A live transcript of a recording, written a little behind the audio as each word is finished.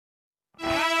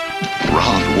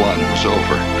Round one was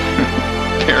over.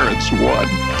 Parents won.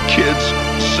 Kids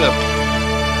sip.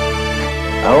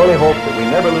 I only hope that we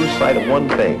never lose sight of one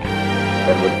thing,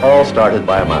 that it was all started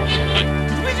by a mouse.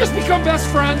 Did we just become best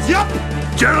friends? Yep!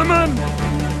 Gentlemen,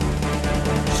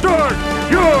 start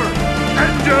your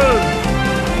engine!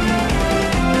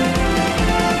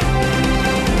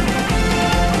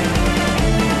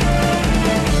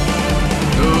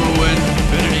 To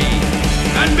infinity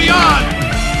and beyond!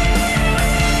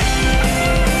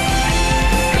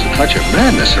 There's a touch of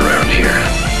madness around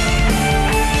here.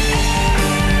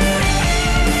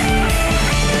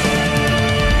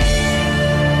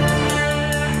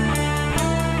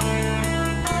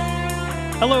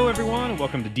 Hello, everyone, and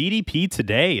welcome to DDP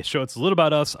Today, a show that's a little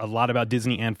about us, a lot about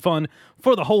Disney, and fun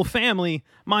for the whole family.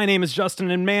 My name is Justin,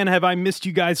 and man, have I missed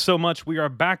you guys so much. We are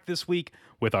back this week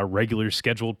with our regular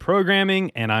scheduled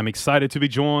programming, and I'm excited to be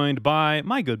joined by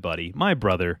my good buddy, my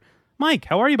brother, Mike.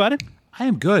 How are you, buddy? I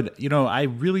am good.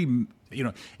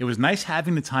 It was nice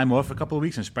having the time off for a couple of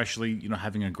weeks, and especially,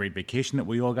 having a great vacation that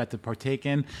we all got to partake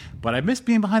in. But I missed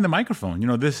being behind the microphone.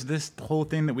 This whole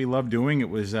thing that we love doing, it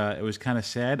was kind of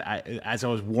sad. As I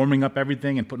was warming up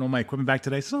everything and putting all my equipment back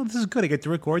today, so this is good. I get to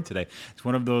record today. It's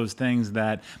one of those things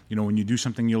that, when you do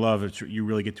something you love, you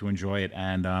really get to enjoy it.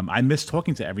 And I miss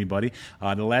talking to everybody.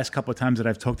 The last couple of times that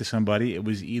I've talked to somebody, it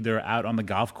was either out on the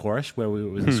golf course where it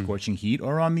was in scorching heat,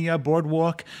 or on the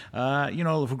boardwalk,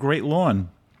 for great lawn.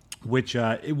 Which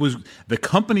the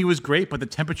company was great, but the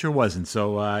temperature wasn't.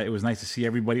 So it was nice to see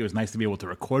everybody. It was nice to be able to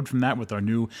record from that with our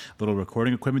new little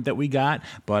recording equipment that we got.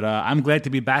 But I'm glad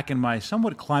to be back in my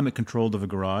somewhat climate-controlled of a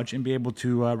garage and be able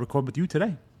to record with you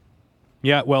today.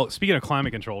 Yeah, well, speaking of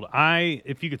climate-controlled,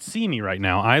 if you could see me right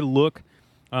now, I look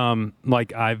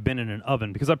like I've been in an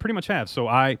oven, because I pretty much have. So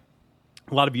a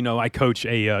lot of you know I coach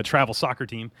a travel soccer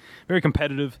team, very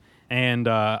competitive. And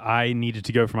I needed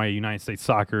to go for my United States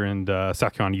Soccer and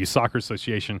South Carolina Youth Soccer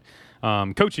Association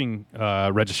coaching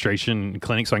registration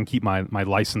clinic, so I can keep my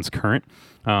license current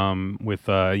with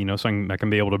so I can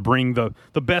be able to bring the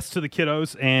best to the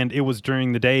kiddos. And it was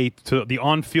during the day. The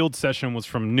on-field session was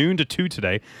from noon to 2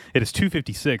 today. It is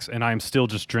 2:56, and I am still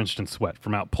just drenched in sweat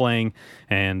from out playing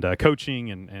and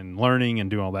coaching and learning and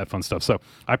doing all that fun stuff. So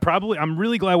I'm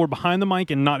really glad we're behind the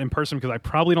mic and not in person, because I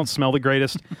probably don't smell the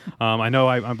greatest. I know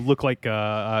I look like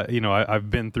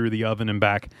I've been through the oven and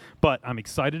back, but I'm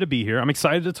excited to be here. I'm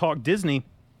excited to talk Disney.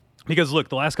 Because, look,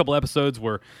 the last couple episodes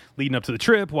were leading up to the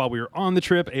trip, while we were on the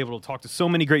trip, able to talk to so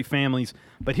many great families.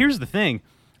 But here's the thing.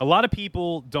 A lot of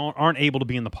people aren't able to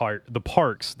be in the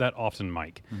parks that often,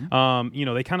 Mike.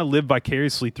 Mm-hmm. They kind of live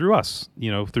vicariously through us,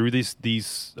 through these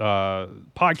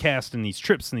podcasts and these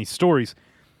trips and these stories.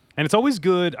 And it's always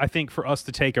good, I think, for us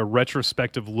to take a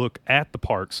retrospective look at the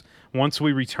parks once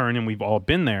we return and we've all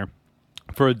been there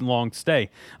for a long stay.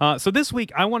 So this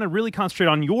week, I want to really concentrate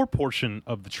on your portion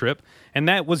of the trip, and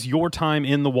that was your time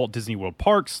in the Walt Disney World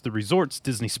parks, the resorts,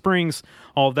 Disney Springs,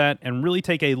 all of that, and really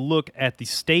take a look at the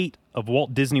state of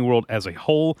Walt Disney World as a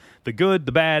whole, the good,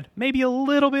 the bad, maybe a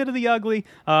little bit of the ugly,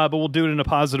 but we'll do it in a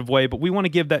positive way. But we want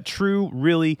to give that true,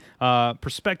 really,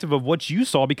 perspective of what you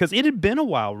saw, because it had been a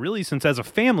while, really, since as a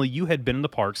family, you had been in the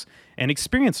parks and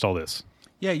experienced all this.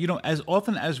 Yeah, as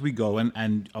often as we go,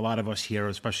 and a lot of us here,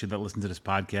 especially that listen to this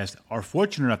podcast, are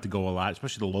fortunate enough to go a lot,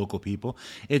 especially the local people.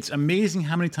 It's amazing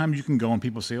how many times you can go and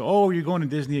people say, oh, you're going to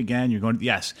Disney again.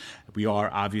 Yes, we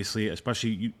are, obviously,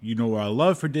 especially, our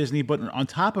love for Disney. But on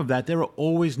top of that, there are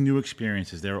always new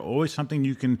experiences. There are always something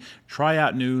you can try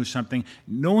out new, something.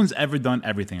 No one's ever done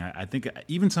everything. I think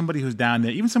even somebody who's down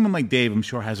there, even someone like Dave, I'm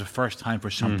sure, has a first time for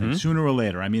something sooner or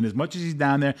later. I mean, as much as he's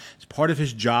down there, it's part of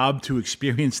his job to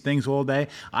experience things all day.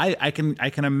 I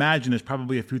can imagine there's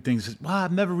probably a few things.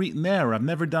 I've never eaten there, or I've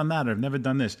never done that, or I've never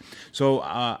done this. So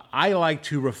I like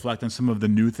to reflect on some of the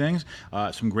new things,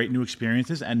 some great new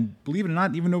experiences. And believe it or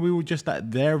not, even though we were just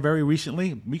there very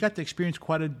recently, we got to experience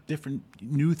quite a different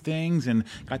new things and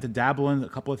got to dabble in a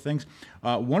couple of things.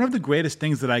 One of the greatest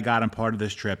things that I got on part of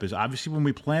this trip is, obviously, when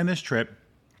we planned this trip,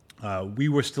 we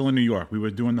were still in New York. We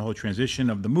were doing the whole transition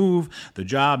of the move, the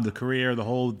job, the career, the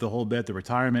whole bit, the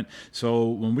retirement. So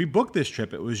when we booked this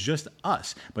trip, it was just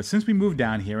us. But since we moved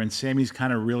down here, and Sammy's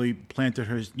kind of really planted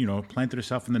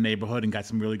herself in the neighborhood and got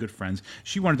some really good friends,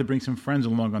 she wanted to bring some friends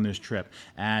along on this trip.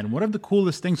 And one of the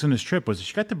coolest things on this trip was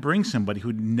she got to bring somebody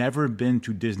who'd never been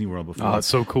to Disney World before. Oh, it's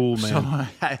so cool, man.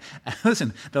 So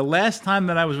listen, the last time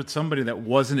that I was with somebody that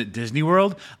wasn't at Disney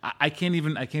World, I can't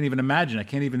even imagine. I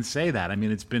can't even say that. I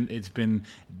mean, it's been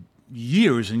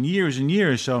years and years and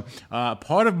years. So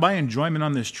part of my enjoyment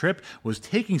on this trip was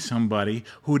taking somebody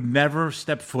who had never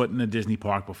stepped foot in a Disney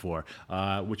park before,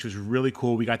 which was really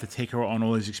cool. We got to take her on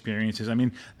all these experiences. I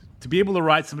mean, to be able to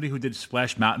ride somebody who did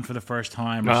Splash Mountain for the first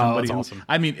time, or Oh, somebody that's who, awesome.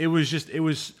 I mean,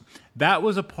 that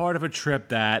was a part of a trip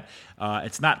that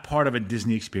it's not part of a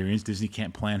Disney experience. Disney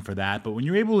can't plan for that. But when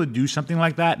you're able to do something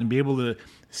like that and be able to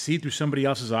see through somebody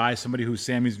else's eyes, somebody who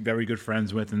Sammy's very good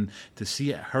friends with, and to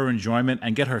see her enjoyment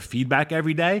and get her feedback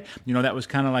every day, that was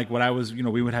kind of like what I was,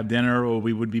 we would have dinner or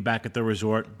we would be back at the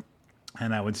resort.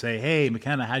 And I would say, hey,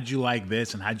 McKenna, how'd you like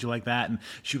this? And how'd you like that? And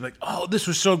she'd be like, oh, this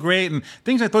was so great. And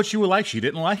things I thought she would like, she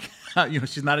didn't like.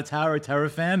 She's not a Tower of Terror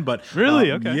fan. But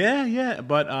Really? Okay. Yeah.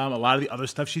 But a lot of the other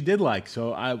stuff she did like.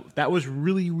 So that was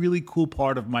really, really cool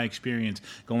part of my experience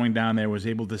going down there, was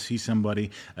able to see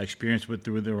somebody experience it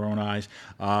through their own eyes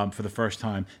for the first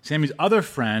time. Sammy's other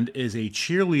friend is a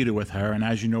cheerleader with her. And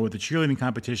as you know, with the cheerleading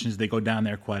competitions, they go down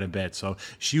there quite a bit. So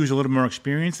she was a little more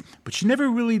experienced. But she never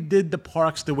really did the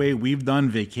parks the way we've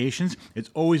done vacations. It's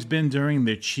always been during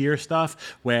the cheer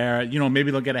stuff where,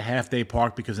 maybe they'll get a half-day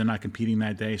park because they're not competing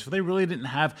that day. So they really didn't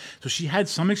have... So she had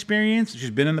some experience. She's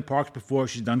been in the parks before.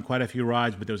 She's done quite a few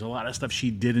rides, but there was a lot of stuff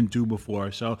she didn't do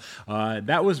before. So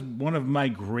that was one of my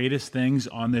greatest things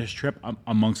on this trip,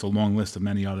 amongst a long list of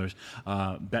many others,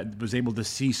 that was able to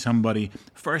see somebody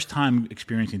first time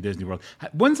experiencing Disney World.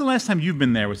 When's the last time you've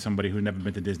been there with somebody who'd never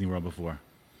been to Disney World before?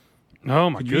 Oh,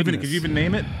 my goodness. Could you even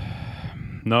name it?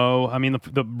 No, I mean,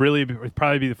 the really it'd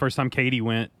probably be the first time Katie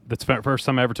went. That's the first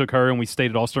time I ever took her, and we stayed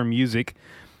at All Star Music,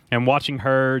 and watching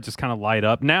her just kind of light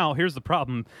up. Now, here's the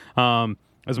problem.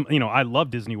 As I love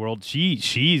Disney World.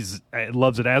 She's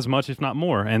loves it as much, if not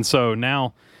more. And so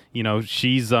now,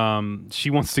 she's she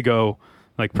wants to go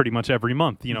like pretty much every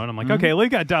month. And I'm like, okay, we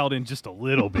got dialed in just a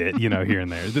little bit, here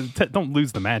and there. Don't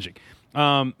lose the magic.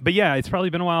 But yeah, it's probably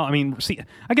been a while. I mean,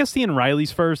 I guess seeing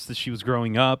Riley's first, that she was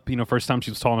growing up, first time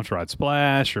she was tall enough to ride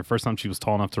Splash, or first time she was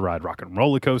tall enough to ride Rock and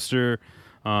Roller Coaster,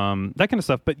 that kind of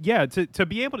stuff. But yeah, to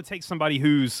be able to take somebody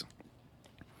who's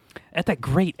at that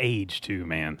great age too,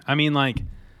 man. I mean, like,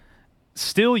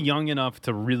 still young enough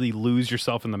to really lose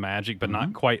yourself in the magic, but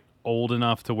not quite old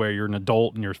enough to where you're an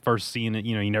adult and you're first seeing it,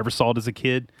 you never saw it as a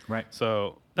kid. Right.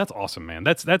 So that's awesome, man.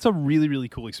 That's a really, really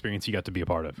cool experience you got to be a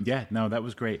part of. Yeah, no, that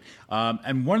was great.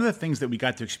 And one of the things that we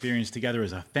got to experience together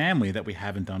as a family that we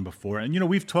haven't done before, and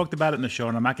we've talked about it in the show,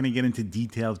 and I'm not going to get into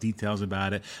details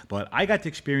about it, but I got to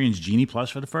experience Genie Plus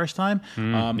for the first time.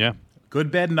 Yeah. Good,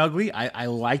 Bad, and Ugly. I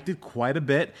liked it quite a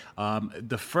bit.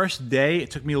 The first day, it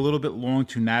took me a little bit long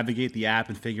to navigate the app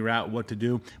and figure out what to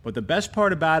do. But the best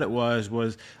part about it was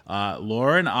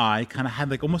Laura and I kind of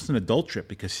had like almost an adult trip,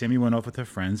 because Sammy went off with her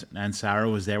friends and Sarah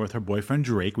was there with her boyfriend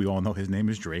Drake. We all know his name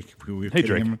is Drake. Hey,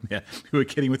 Drake. We were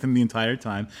kidding with him the entire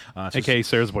time. AKA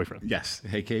Sarah's boyfriend. Yes,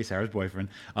 a.k.a. Sarah's boyfriend.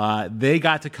 They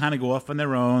got to kind of go off on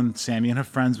their own. Sammy and her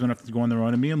friends went off to go on their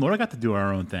own, and me and Laura got to do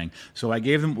our own thing. So I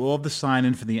gave them all of the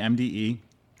sign-in for the MDE,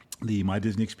 the My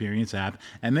Disney Experience app,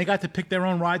 and they got to pick their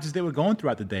own rides as they were going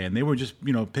throughout the day. And they were just,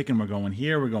 picking, we're going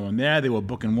here, we're going there. They were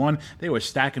booking one. They were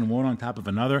stacking one on top of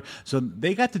another. So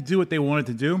they got to do what they wanted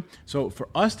to do. So for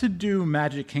us to do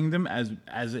Magic Kingdom as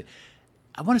a,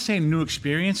 I want to say, a new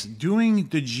experience, doing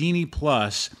the Genie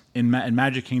Plus in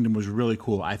Magic Kingdom was really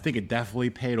cool. I think it definitely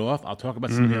paid off. I'll talk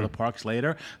about some of the other parks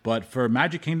later. But for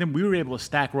Magic Kingdom, we were able to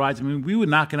stack rides. I mean, we were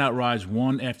knocking out rides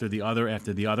one after the other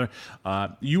after the other.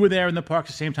 You were there in the parks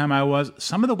the same time I was.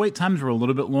 Some of the wait times were a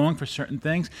little bit long for certain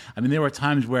things. I mean, there were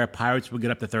times where Pirates would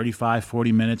get up to 35,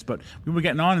 40 minutes, but we were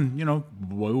getting on and,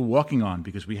 we were walking on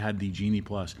because we had the Genie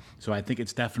Plus. So I think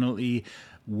it's definitely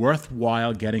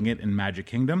worthwhile getting it in Magic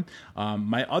Kingdom.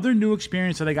 My other new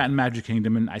experience that I got in Magic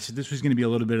Kingdom, and I said this was going to be a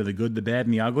little bit of the good, the bad,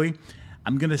 and the ugly.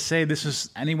 I'm going to say this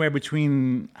is anywhere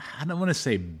between, I don't want to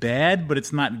say bad, but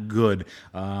it's not good.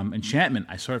 Enchantment,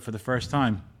 I saw it for the first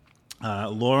time.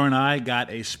 Laura and I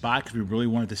got a spot because we really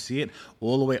wanted to see it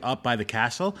all the way up by the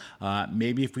castle.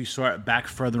 Maybe if we saw it back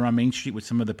further on Main Street with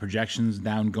some of the projections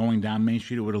going down Main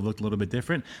Street, it would have looked a little bit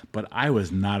different. But I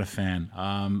was not a fan.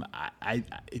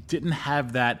 It didn't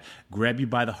have that grab you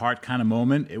by the heart kind of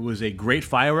moment. It was a great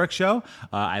fireworks show.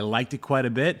 I liked it quite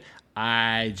a bit.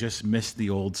 I just missed the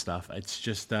old stuff. It's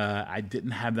just I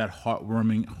didn't have that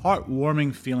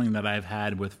heartwarming feeling that I've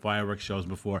had with fireworks shows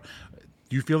before.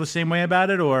 Do you feel the same way about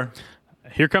it, or?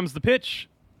 Here comes the pitch.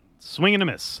 Swing and a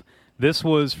miss. This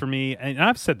was, for me, and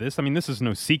I've said this, I mean, this is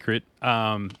no secret.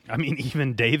 I mean,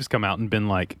 even Dave's come out and been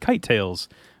like, Kite Tales,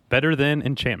 better than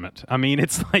Enchantment. I mean,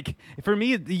 it's like, for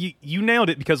me, you nailed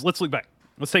it, because let's look back.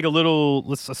 Let's take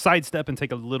let's sidestep and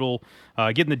take a little,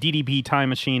 get in the DDB time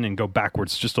machine and go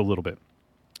backwards just a little bit.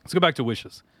 Let's go back to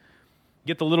Wishes.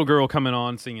 Get the little girl coming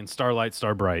on singing Starlight,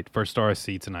 Star Bright, First Star I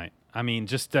See Tonight. I mean,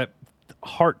 just that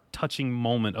heart-touching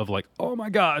moment of like, oh my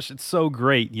gosh, it's so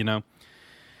great, And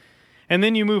And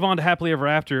then you move on to Happily Ever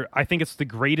After. I think it's the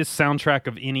greatest soundtrack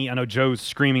of any. I know Joe's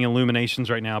screaming Illuminations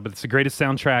right now, but it's the greatest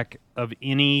soundtrack of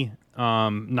any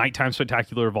nighttime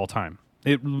spectacular of all time.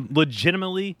 It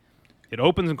legitimately, it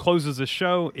opens and closes the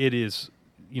show. It is,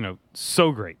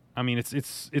 so great. I mean,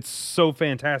 it's so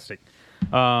fantastic.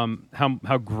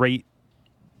 How great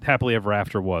Happily Ever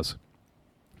After was.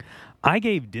 I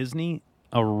gave Disney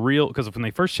a real, because when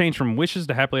they first changed from Wishes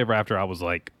to Happily Ever After, I was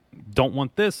like, don't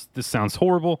want this. This sounds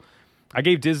horrible. I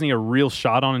gave Disney a real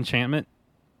shot on Enchantment,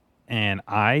 and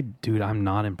I'm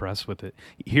not impressed with it.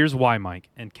 Here's why, Mike.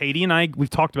 And Katie and I, we've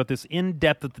talked about this in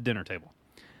depth at the dinner table.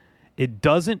 It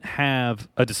doesn't have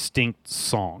a distinct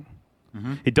song.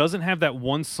 Mm-hmm. It doesn't have that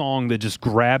one song that just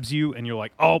grabs you, and you're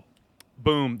like, oh,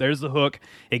 boom, there's the hook.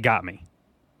 It got me.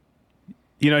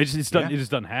 It just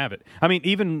doesn't have it. I mean,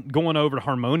 even going over to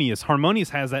Harmonious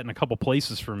has that in a couple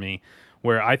places for me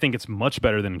where I think it's much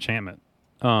better than Enchantment.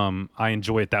 I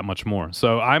enjoy it that much more.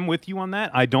 So I'm with you on that.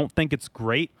 I don't think it's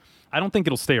great. I don't think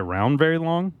it'll stay around very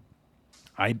long.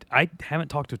 I haven't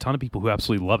talked to a ton of people who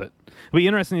absolutely love it. It'll be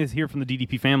interesting to hear from the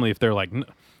DDP family if they're like,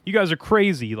 you guys are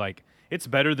crazy. Like, it's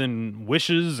better than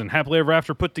Wishes and Happily Ever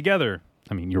After put together.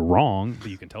 I mean, you're wrong,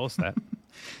 but you can tell us that.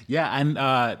 Yeah,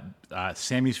 and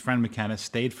Sammy's friend McKenna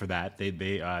stayed for that.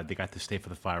 They got to stay for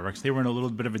the fireworks. They were in a little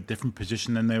bit of a different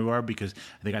position than they were because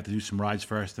they got to do some rides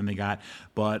first than they got.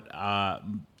 But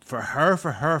for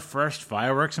her first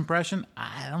fireworks impression,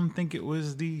 I don't think it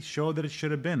was the show that it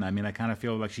should have been. I mean, I kind of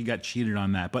feel like she got cheated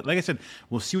on that. But like I said,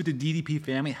 we'll see what the DDP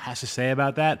family has to say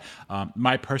about that.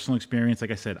 My personal experience,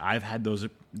 like I said, I've had those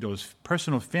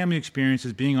personal family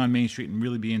experiences being on Main Street and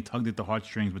really being tugged at the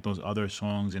heartstrings with those other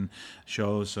songs and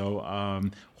shows. So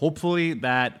hopefully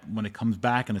that when it comes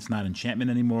back and it's not Enchantment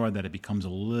anymore, that it becomes a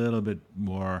little bit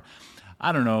more,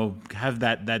 I don't know, have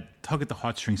that tug at the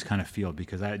heartstrings kind of feel,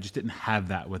 because I just didn't have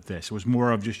that with this. It was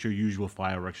more of just your usual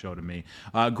fireworks show to me.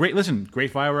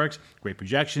 Great fireworks, great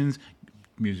projections,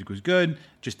 music was good,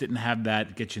 just didn't have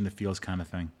that get you in the feels kind of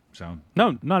thing. So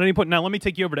no, not at any point. Now let me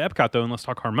take you over to Epcot though, and let's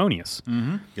talk Harmonious.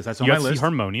 Mm-hmm. Yes, that's on you my got to list. see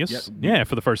Harmonious, Yep. Yeah,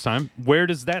 for the first time. Where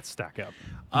does that stack up?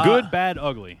 Good, bad,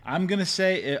 ugly. I'm gonna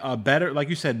say better, like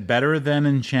you said, better than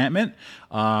Enchantment.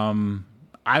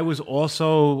 I was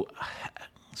also.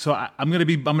 So I'm gonna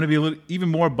be a little even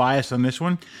more biased on this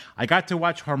one. I got to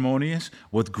watch Harmonious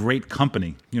with great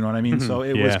company. You know what I mean? So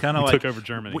it was kind of like took over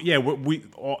Germany. Yeah,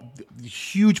 the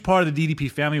huge part of the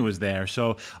DDP family was there.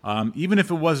 So even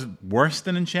if it was worse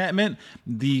than Enchantment,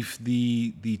 the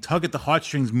tug at the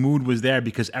heartstrings mood was there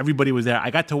because everybody was there.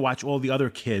 I got to watch all the other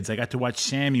kids. I got to watch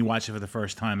Sammy watch it for the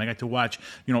first time. I got to watch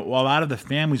a lot of the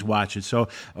families watch it. So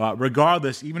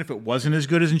regardless, even if it wasn't as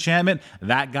good as Enchantment,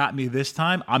 that got me this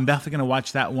time. I'm definitely gonna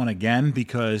watch that one again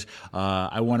because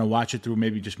I want to watch it through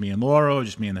maybe just me and Laura, or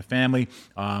just me and the family.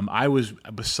 I was,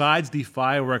 besides the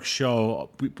fireworks show,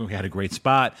 we had a great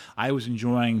spot. I was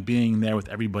enjoying being there with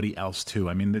everybody else too.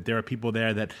 I mean, that there are people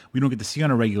there that we don't get to see on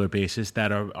a regular basis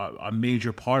that are a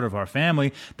major part of our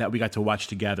family that we got to watch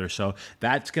together. So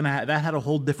that had a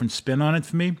whole different spin on it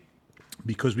for me,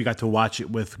 because we got to watch it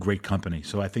with great company.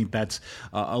 So I think that's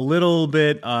a little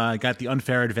bit got the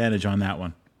unfair advantage on that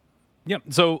one. Yep.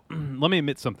 So let me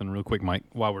admit something real quick, Mike,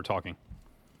 while we're talking.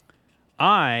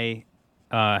 I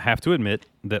have to admit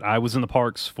that I was in the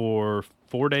parks for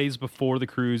 4 days before the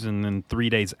cruise and then 3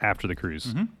 days after the cruise.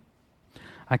 Mm-hmm.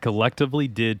 I collectively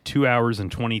did 2 hours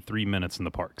and 23 minutes in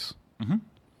the parks. Mm-hmm.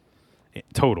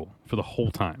 Total for the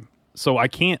whole time. So I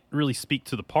can't really speak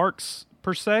to the parks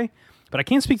per se, but I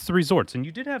can speak to the resorts. And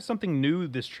you did have something new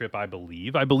this trip, I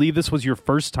believe. I believe this was your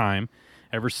first time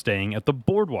ever staying at the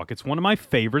Boardwalk. It's one of my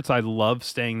favorites. I love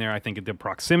staying there. I think the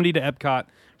proximity to Epcot,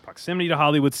 proximity to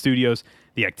Hollywood Studios,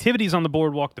 the activities on the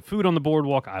Boardwalk, the food on the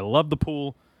Boardwalk. I love the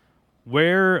pool.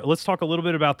 Let's talk a little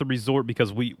bit about the resort,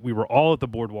 because we were all at the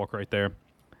Boardwalk right there.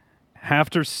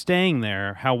 After staying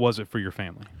there, how was it for your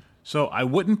family? So I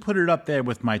wouldn't put it up there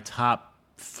with my top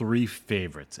 3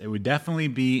 favorites. It would definitely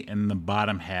be in the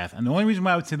bottom half. And the only reason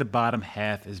why I would say the bottom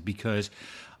half is because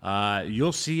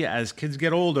you'll see as kids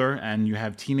get older and you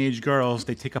have teenage girls,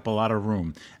 they take up a lot of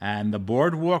room. And the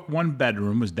Boardwalk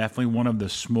 1-bedroom was definitely one of the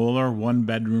smaller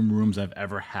 1-bedroom rooms I've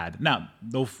ever had. Now,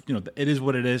 though, it is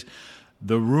what it is.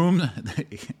 The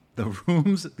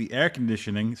air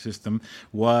conditioning system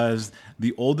was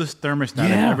the oldest thermostat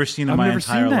I've ever seen in my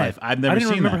entire life. I didn't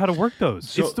remember how to work those.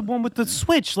 So it's the one with the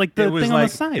switch, like the thing on the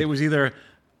side. It was either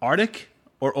Arctic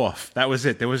or off. That was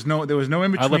it. There was no in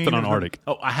between. I left it on Arctic.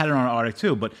 I had it on Arctic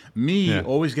too. But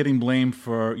always getting blamed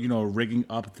for rigging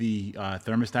up the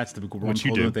thermostats to run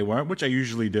colder than they weren't, which I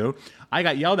usually do. I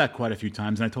got yelled at quite a few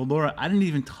times, and I told Laura I didn't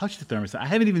even touch the thermostat. I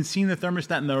haven't even seen the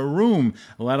thermostat in the room,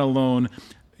 let alone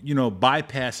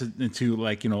bypass it into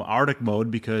like, Arctic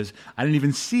mode because I didn't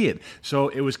even see it. So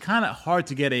it was kind of hard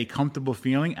to get a comfortable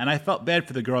feeling. And I felt bad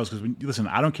for the girls because, listen,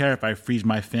 I don't care if I freeze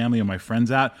my family or my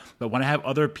friends out, but when I have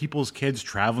other people's kids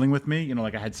traveling with me,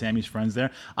 like I had Sammy's friends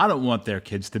there, I don't want their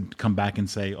kids to come back and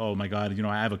say, oh my God,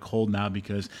 I have a cold now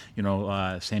because,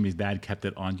 Sammy's dad kept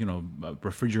it on,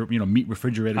 meat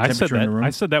refrigerator temperature in the room. I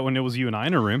said that when it was you and I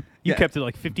in a room. You kept it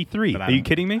like 53. Are you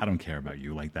kidding me? I don't care about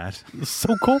you like that. It's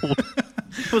so cold.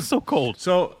 It was so cold.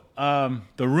 So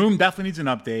the room definitely needs an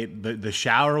update. The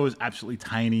shower was absolutely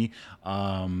tiny.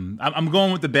 I'm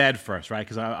going with the bad first, right?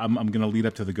 Because I'm going to lead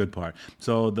up to the good part.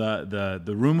 So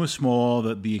the room was small.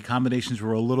 The accommodations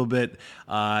were a little bit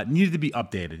needed to be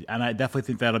updated, and I definitely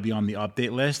think that'll be on the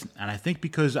update list. And I think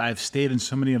because I've stayed in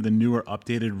so many of the newer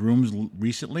updated rooms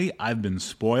recently, I've been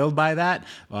spoiled by that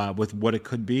with what it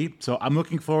could be. So I'm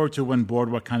looking forward to when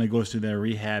Boardwalk kind of goes through their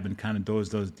rehab and kind of does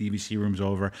those DVC rooms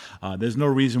over. There's no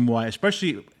reason why,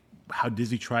 especially how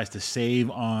Disney tries to save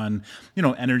on,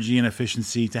 energy and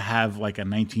efficiency, to have like a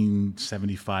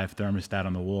 1975 thermostat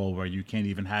on the wall where you can't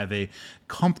even have a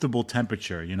comfortable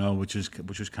temperature, which was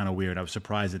kind of weird. I was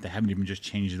surprised that they haven't even just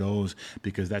changed those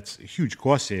because that's a huge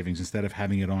cost savings instead of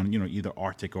having it on, either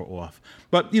Arctic or off.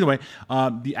 But either way,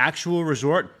 the actual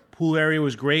resort pool area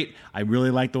was great. I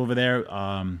really liked over there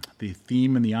the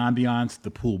theme and the ambiance, the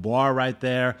pool bar right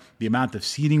there. The amount of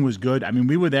seating was good. I mean,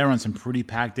 we were there on some pretty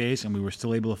packed days, and we were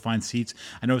still able to find seats.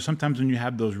 I know sometimes when you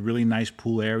have those really nice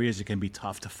pool areas, it can be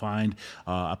tough to find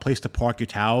a place to park your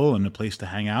towel and a place to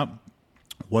hang out.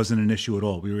 Wasn't an issue at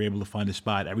all. We were able to find a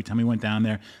spot every time we went down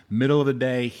there. Middle of the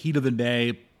day, heat of the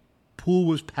day, pool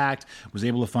was packed, was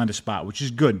able to find a spot, which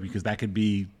is good because that could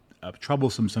be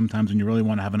troublesome sometimes when you really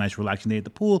want to have a nice relaxing day at the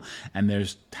pool and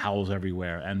there's towels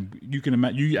everywhere. And you can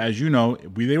imagine, as you know,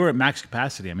 they were at max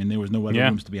capacity. I mean, there was no other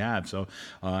rooms to be had. So,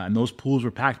 and those pools were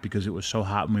packed because it was so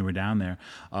hot when we were down there.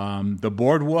 The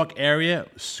boardwalk area,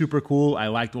 super cool. I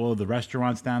liked all of the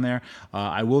restaurants down there.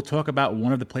 I will talk about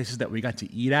one of the places that we got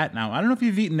to eat at. Now, I don't know if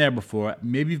you've eaten there before.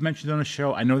 Maybe you've mentioned it on the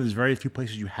show. I know there's very few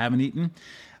places you haven't eaten.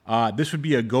 This would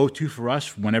be a go-to for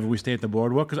us whenever we stay at the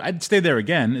boardwalk because I'd stay there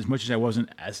again. As much as it wasn't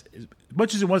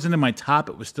in my top,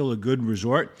 it was still a good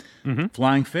resort. Mm-hmm.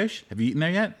 Flying Fish. Have you eaten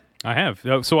there yet? I have.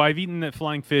 So I've eaten at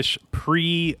Flying Fish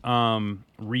pre-remodel.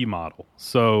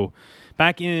 So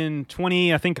back in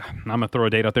I think I'm gonna throw a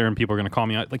date out there and people are gonna call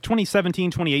me out. Like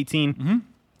 2017, 2018,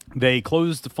 they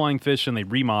closed the Flying Fish and they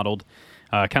remodeled.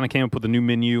 Kind of came up with a new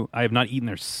menu. I have not eaten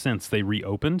there since they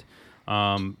reopened.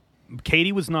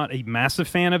 Katie was not a massive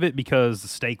fan of it because the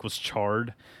steak was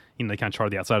charred. They kind of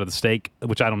charred the outside of the steak,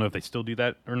 which I don't know if they still do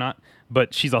that or not.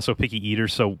 But she's also a picky eater,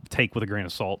 so take with a grain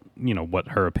of salt, what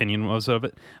her opinion was of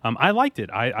it. I liked it.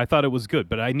 I thought it was good,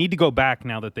 but I need to go back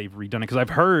now that they've redone it because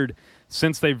I've heard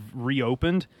since they've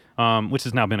reopened, which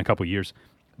has now been a couple years,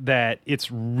 that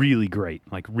it's really great,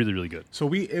 like really, really good.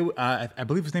 So I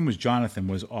believe his name was Jonathan,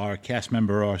 was our cast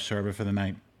member or server for the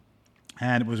night.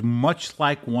 And it was much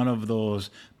like one of those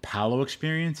Palo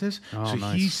experiences. Oh, so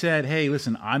nice. he said, "Hey,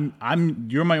 listen,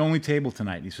 you're my only table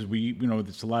tonight." He says,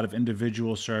 it's a lot of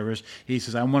individual service. He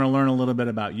says, "I want to learn a little bit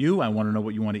about you. I want to know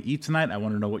what you want to eat tonight. I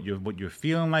want to know what you're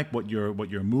feeling like, what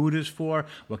your mood is for,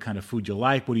 what kind of food you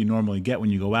like, what do you normally get when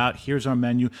you go out. Here's our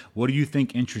menu. What do you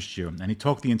think interests you?" And he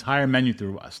talked the entire menu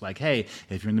through us. Like, "Hey,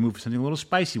 if you're in the mood for something a little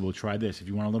spicy, we'll try this. If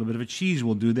you want a little bit of a cheese,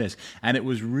 we'll do this." And it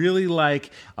was really like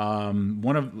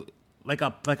like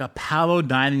a Palo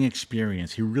dining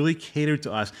experience. He really catered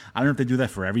to us. I don't know if they do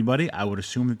that for everybody. I would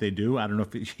assume that they do. I don't know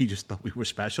if he just thought we were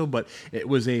special, but it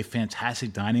was a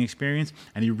fantastic dining experience,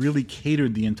 and he really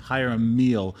catered the entire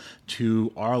meal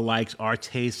to our likes, our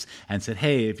tastes, and said,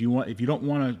 "Hey, if you don't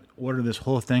want to order this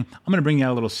whole thing, I'm going to bring you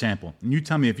out a little sample, and you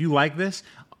tell me if you like this."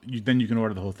 Then you can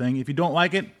order the whole thing. If you don't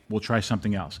like it, we'll try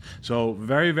something else. So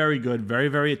very, very good. Very,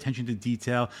 very attention to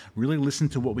detail. Really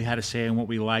listened to what we had to say and what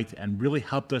we liked, and really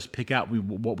helped us pick out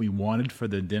what we wanted for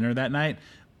the dinner that night.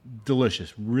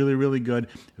 Delicious. Really, really good.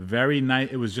 Very nice.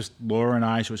 It was just Laura and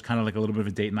I, so it was kind of like a little bit of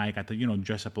a date night. Got to,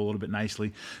 dress up a little bit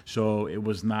nicely. So it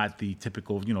was not the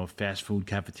typical, fast food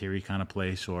cafeteria kind of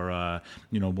place or,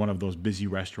 one of those busy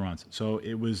restaurants. So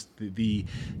it was the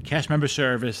cast member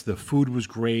service, the food was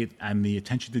great, and the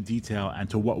attention to detail and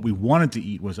to what we wanted to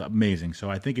eat was amazing.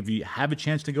 So I think if you have a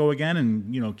chance to go again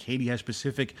and, Katie has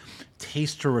specific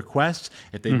tastes or requests,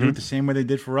 if they do it the same way they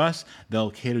did for us, they'll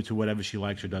cater to whatever she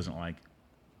likes or doesn't like.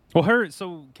 Well,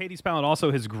 Katie's palate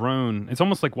also has grown. It's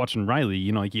almost like watching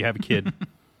Riley, like you have a kid.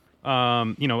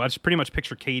 I just pretty much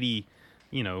picture Katie,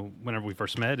 whenever we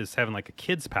first met, as having like a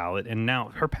kid's palate. And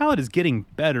now her palate is getting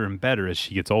better and better as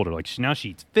she gets older. Like now she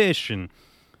eats fish and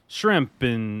shrimp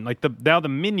and like now the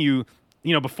menu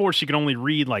before she could only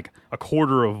read like a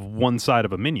quarter of one side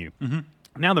of a menu.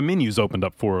 Now the menu's opened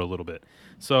up for her a little bit.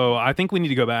 So I think we need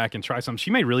to go back and try some.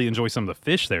 She may really enjoy some of the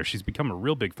fish there. She's become a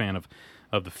real big fan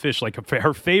of the fish. Like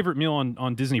her favorite meal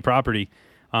on Disney property,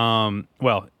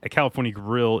 at California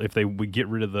Grill, if they would get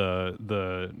rid of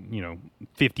the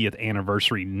 50th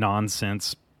anniversary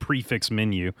nonsense prefix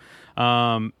menu,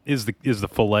 is the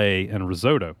filet and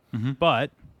risotto.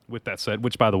 But with that said,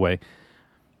 which by the way,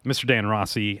 Mr. Dan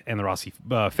Rossi and the Rossi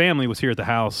family was here at the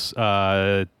house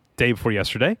day before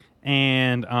yesterday,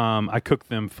 and I cooked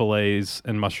them fillets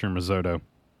and mushroom risotto.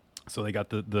 So they got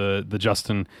the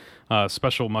Justin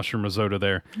special mushroom risotto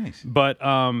there. Nice. But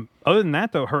other than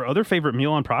that, though, her other favorite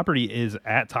meal on property is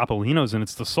at Topolino's, and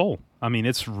it's the sole. I mean,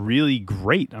 it's really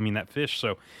great. I mean, that fish.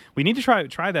 So we need to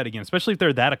try that again, especially if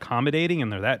they're that accommodating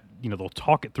and they're that, they'll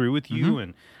talk it through with you.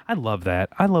 And I love that.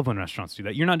 I love when restaurants do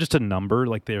that. You're not just a number.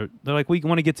 Like they're like, we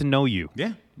want to get to know you.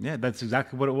 Yeah, that's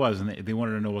exactly what it was, and they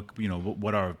wanted to know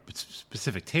what our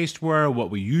specific tastes were,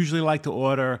 what we usually like to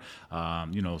order,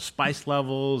 spice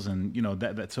levels, and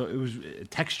that. So it was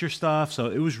texture stuff.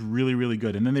 So it was really, really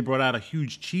good. And then they brought out a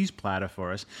huge cheese platter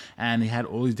for us, and he had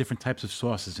all these different types of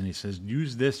sauces, and he says,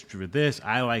 use this with this.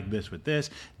 I like this with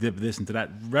this. Dip this into that.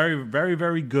 Very, very,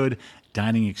 very good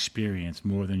dining experience,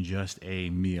 more than just a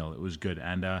meal. It was good,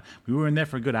 and we were in there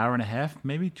for a good hour and a half,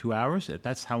 maybe 2 hours.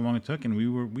 That's how long it took, and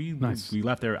we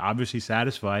left there obviously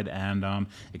satisfied and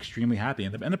extremely happy,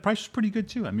 and the price was pretty good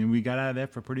too. I mean, we got out of there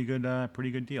for a pretty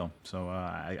good deal. So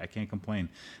I can't complain.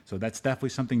 So that's definitely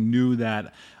something new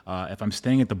that if I'm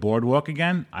staying at the boardwalk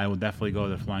again, I will definitely go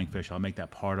to the Flying Fish. I'll make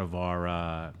that part of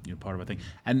our thing.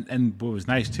 And what was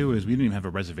nice too is we didn't even have a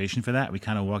reservation for that. We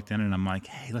kind of walked in, and I'm like,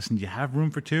 hey, listen, do you have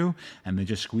room for two? And they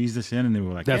just squeezed us in, and they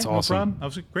were like, that's awesome. No problem. I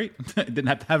was like, great. Didn't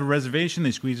have to have a reservation.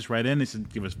 They squeezed us right in. They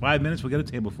said, give us 5 minutes. We'll get a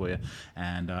table for you.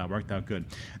 And worked out good.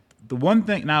 The one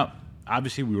thing, now,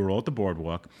 obviously, we were all at the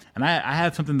boardwalk, and I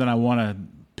have something that I want to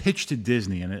pitch to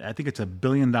Disney, and I think it's $1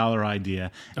 billion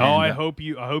idea. And, I hope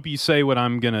you say what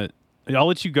I'm going to. I'll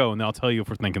let you go, and then I'll tell you if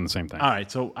we're thinking the same thing. All right.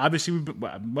 So obviously,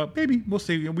 maybe we'll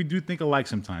see. We do think alike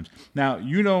sometimes. Now,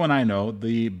 and I know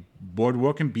the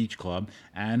Boardwalk and Beach Club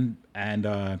and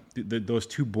those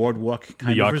two boardwalk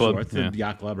kind of resorts, the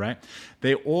yacht club, right?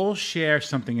 They all share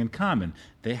something in common.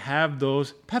 They have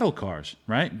those pedal cars,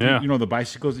 right? Yeah. The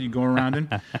bicycles that you go around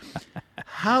in.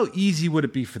 How easy would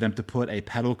it be for them to put a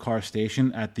pedal car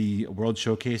station at the World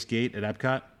Showcase gate at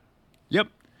Epcot? Yep.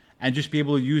 And just be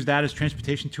able to use that as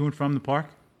transportation to and from the park?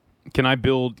 Can I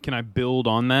build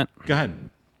on that? Go ahead.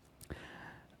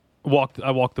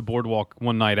 I walked the boardwalk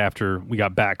one night after we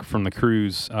got back from the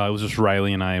cruise. It was just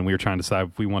Riley and I, and we were trying to decide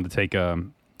if we wanted to take a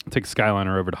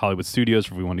Skyliner over to Hollywood Studios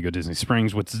or if we wanted to go Disney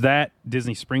Springs. What's that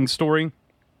Disney Springs story?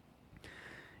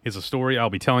 Is a story I'll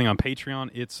be telling on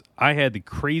Patreon. I had the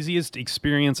craziest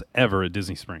experience ever at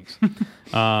Disney Springs.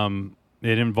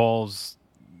 It involves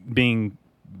being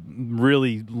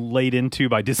really laid into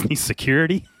by Disney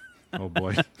security. Oh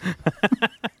boy.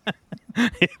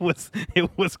 It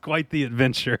was quite the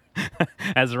adventure.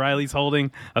 As Riley's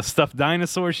holding a stuffed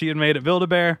dinosaur she had made at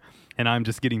Build-A-Bear, and I'm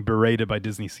just getting berated by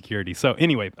Disney security. So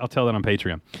anyway, I'll tell that on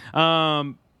Patreon.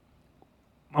 I'm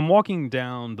walking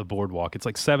down the boardwalk. It's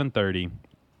like 7:30,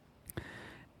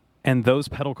 and those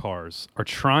pedal cars are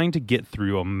trying to get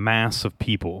through a mass of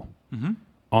people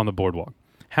on the boardwalk.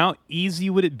 How easy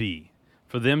would it be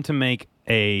for them to make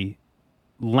a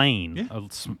lane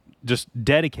just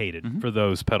dedicated for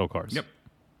those pedal cars? Yep.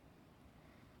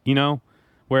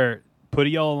 Where put a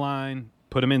yellow line,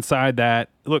 put them inside that.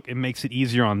 Look, it makes it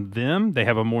easier on them. They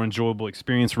have a more enjoyable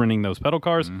experience renting those pedal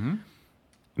cars.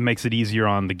 It makes it easier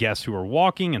on the guests who are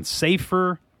walking and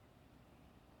safer.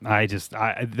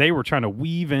 They were trying to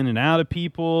weave in and out of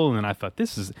people, and I thought,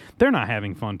 they're not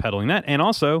having fun pedaling that. And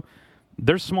also,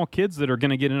 there's small kids that are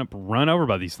going to get run over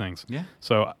by these things. Yeah.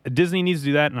 So Disney needs to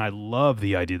do that, and I love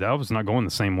the idea. That was not going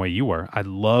the same way you were. I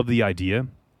love the idea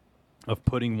of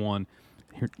putting one.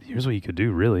 Here's what you could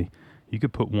do, really. You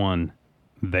could put one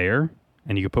there,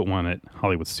 and you could put one at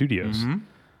Hollywood Studios.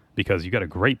 Because you got a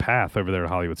great path over there at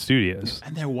Hollywood Studios.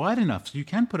 And they're wide enough, so you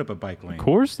can put up a bike lane. Of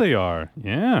course they are,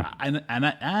 yeah. And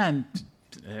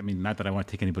I mean, not that I want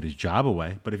to take anybody's job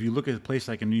away, but if you look at a place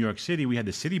like in New York City, we had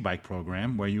the City Bike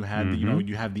program where you had,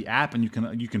 you have the app and you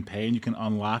can pay and you can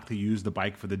unlock to use the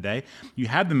bike for the day. You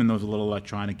have them in those little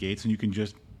electronic gates, and you can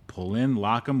just pull in,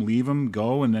 lock them, leave them,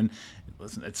 go, and then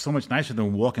listen, it's so much nicer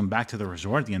than walking back to the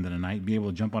resort at the end of the night. Be able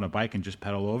to jump on a bike and just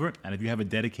pedal over it. And if you have a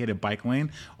dedicated bike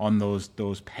lane on those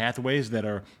pathways that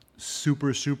are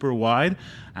super, super wide,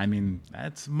 I mean,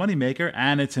 that's a moneymaker,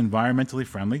 and it's environmentally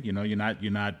friendly.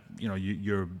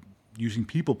 You're using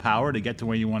people power to get to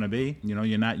where you want to be. You know,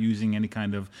 you're not using any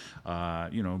kind of,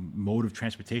 mode of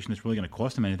transportation that's really going to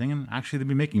cost them anything, and actually they'd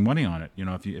be making money on it. You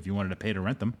know, if you wanted to pay to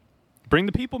rent them. Bring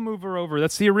the people mover over.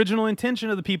 That's the original intention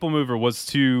of the people mover, was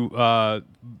to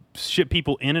ship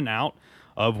people in and out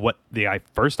of what the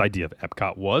first idea of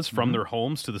Epcot was, from their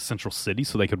homes to the central city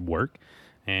so they could work.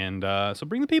 And so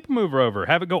bring the people mover over.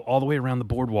 Have it go all the way around the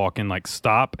boardwalk and like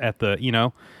stop at the,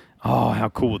 oh, how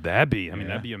cool would that be? I mean,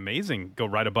 that'd be amazing. Go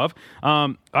right above.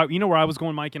 You know where I was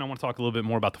going, Mike, and I want to talk a little bit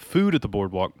more about the food at the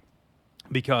boardwalk,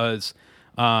 because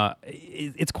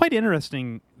it's quite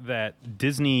interesting that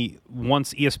Disney,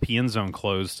 once ESPN Zone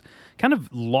closed, kind of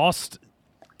lost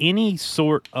any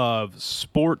sort of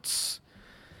sports,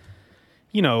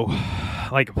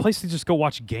 like a place to just go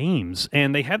watch games.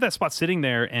 And they had that spot sitting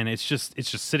there, and it's just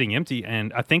sitting empty.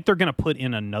 And I think they're going to put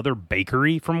in another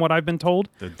bakery, from what I've been told.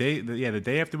 The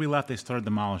day after we left, they started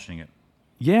demolishing it.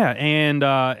 Yeah, and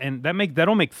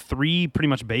that'll make 3 pretty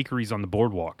much bakeries on the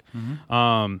boardwalk.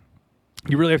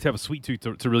 You really have to have a sweet tooth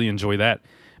to really enjoy that.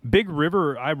 Big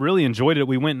River, I really enjoyed it.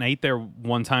 We went and ate there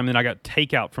one time, and I got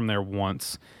takeout from there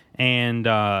once, and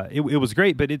it was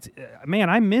great. But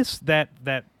I miss that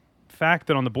fact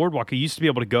that on the boardwalk, I used to be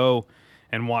able to go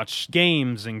and watch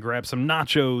games and grab some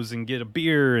nachos and get a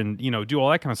beer and do all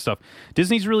that kind of stuff.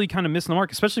 Disney's really kind of missing the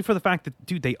mark, especially for the fact that,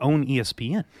 dude, they own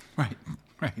ESPN.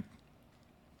 Right.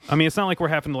 I mean, it's not like we're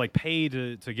having to like pay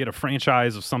to get a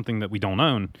franchise of something that we don't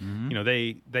own.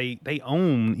 They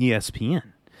own ESPN.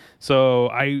 So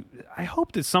I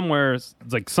hope that somewhere,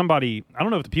 like somebody, I don't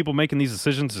know if the people making these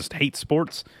decisions just hate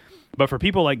sports, but for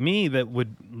people like me that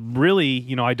would really,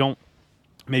 I don't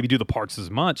maybe do the parks as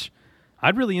much,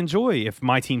 I'd really enjoy, if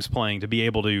my team's playing, to be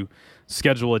able to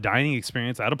schedule a dining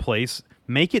experience at a place,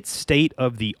 make it state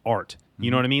of the art. You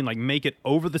know what I mean? Like make it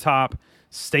over the top,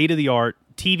 state of the art,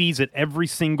 TVs at every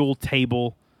single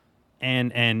table,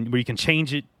 and where you can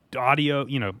change it, audio,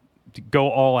 to go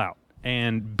all out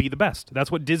and be the best.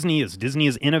 That's what Disney is. Disney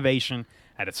is innovation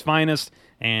at its finest,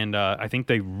 and I think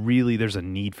there's a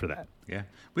need for that. Yeah.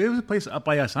 But there was a place up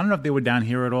by us. I don't know if they were down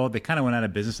here at all. They kind of went out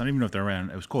of business. I don't even know if they're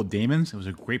around. It was called Damon's. It was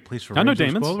a great place for I know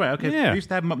Rangers. Damon's. Right, okay. Yeah. We used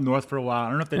to have them up north for a while. I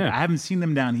don't know if they. Yeah. I haven't seen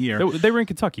them down here. They were in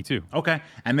Kentucky, too. Okay.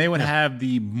 And they would have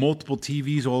the multiple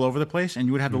TVs all over the place, and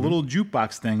you would have the little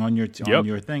jukebox thing on your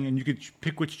thing, and you could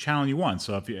pick which channel you want.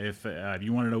 So if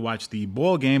you wanted to watch the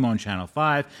ball game on Channel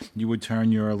 5, you would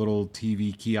turn your little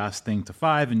TV kiosk thing to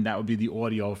 5, and that would be the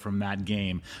audio from that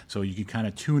game. So you could kind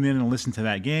of tune in and listen to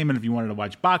that game, and if you wanted to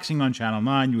watch boxing on Channel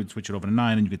 9, you would switch it over to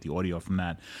 9, and you get the audio from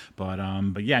that. But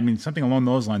yeah, I mean, something along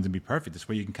those lines would be perfect. This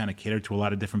way you can kind of cater to a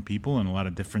lot of different people and a lot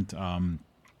of different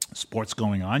sports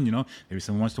going on. Maybe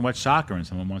someone wants to watch soccer and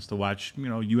someone wants to watch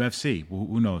UFC.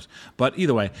 Who knows? But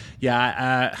either way,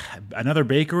 yeah, another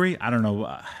bakery. I don't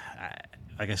know.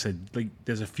 Like I said,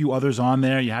 there's a few others on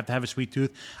there. You have to have a sweet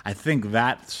tooth. I think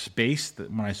that space,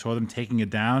 when I saw them taking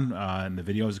it down in the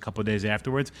videos a couple of days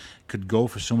afterwards, could go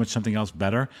for so much something else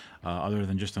better, other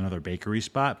than just another bakery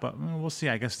spot. But we'll see.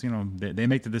 I guess they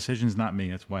make the decisions, not me.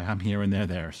 That's why I'm here and they're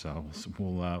there. So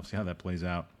we'll see how that plays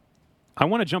out. I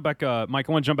want to jump back, Mike.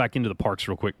 I want to jump back into the parks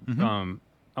real quick.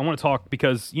 I want to talk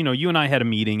because you and I had a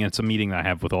meeting, and it's a meeting that I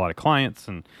have with a lot of clients,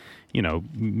 and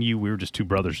we were just two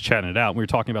brothers chatting it out. We were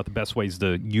talking about the best ways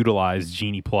to utilize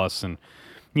Genie Plus, and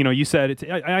you said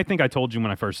I think I told you when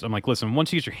I'm like, listen,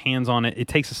 once you get your hands on it, it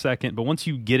takes a second, but once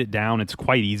you get it down, it's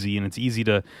quite easy, and it's easy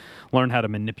to learn how to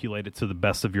manipulate it to the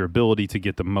best of your ability to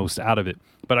get the most out of it.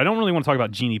 But I don't really want to talk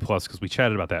about Genie Plus because we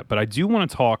chatted about that. But I do want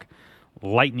to talk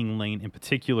Lightning Lane in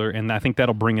particular, and I think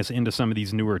that'll bring us into some of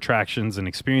these newer attractions and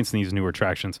experiencing these newer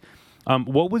attractions.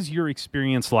 What was your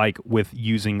experience like with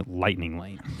using Lightning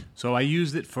Lane? So I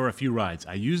used it for a few rides.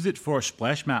 I used it for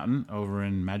Splash Mountain over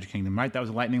in Magic Kingdom, right? That was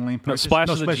a Lightning Lane purchase? Splash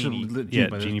is a Genie.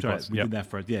 Genie Plus. We did that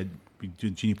first. Yeah, we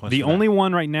did Genie Plus. The only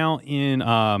one right now in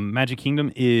Magic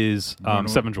Kingdom is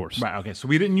Seven Dwarfs. Right, okay. So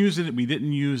we didn't use it. We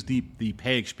didn't use the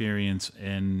pay experience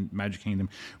in Magic Kingdom.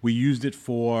 We used it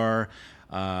for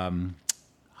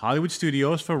Hollywood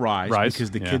Studios for Rise because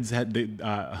the kids had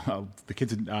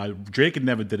Drake had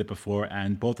never did it before,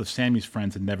 and both of Sammy's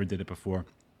friends had never did it before.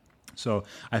 So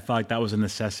I felt like that was a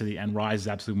necessity, and Rise is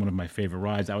absolutely one of my favorite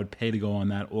rides. I would pay to go on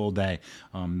that all day.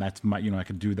 That's my, I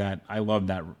could do that. I love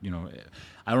that.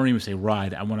 I don't even say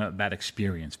ride. I want that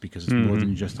experience because it's more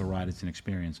than just a ride; it's an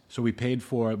experience. So we paid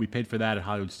for that at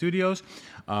Hollywood Studios,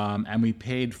 and we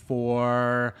paid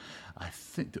for I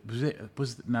think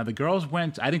now the girls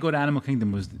went. I didn't go to Animal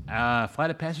Kingdom. Was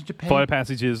Flight of Passage a pay? Flight of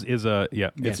Passage is it's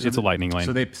a lightning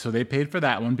lane. So they paid for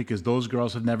that one because those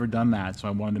girls have never done that. So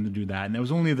I wanted them to do that. And there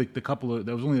was only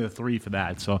the three for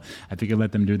that. So I think I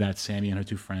let them do that. Sammy and her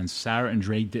two friends, Sarah and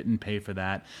Drake, didn't pay for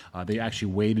that. They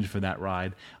actually waited for that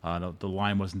ride. The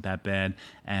line wasn't that bad.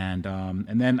 And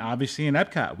then obviously in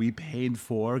Epcot we paid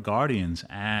for Guardians.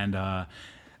 And I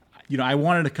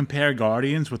wanted to compare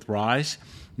Guardians with Rise.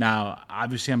 Now,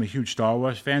 obviously, I'm a huge Star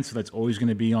Wars fan, so that's always going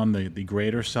to be on the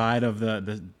greater side of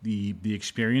the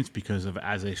experience because of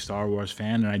as a Star Wars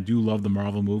fan, and I do love the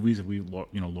Marvel movies.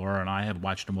 Laura and I have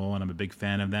watched them all, and I'm a big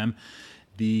fan of them.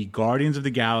 The Guardians of the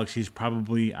Galaxy is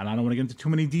probably, and I don't want to get into too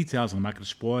many details, and I'm not going to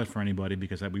spoil it for anybody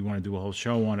because we want to do a whole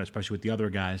show on it, especially with the other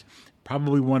guys.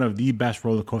 Probably one of the best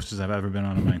roller coasters I've ever been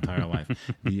on in my entire life.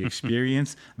 The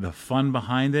experience, the fun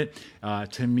behind it.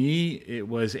 To me, it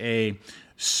was a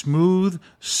smooth,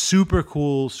 super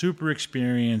cool, super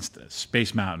experienced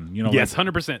Space Mountain. Yes,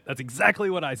 100%. That's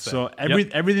exactly what I said. So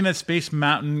everything that Space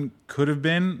Mountain could have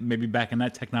been, maybe back in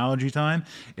that technology time,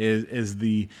 is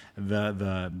the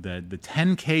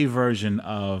 10K version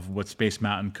of what Space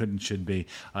Mountain could and should be.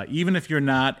 Even if you're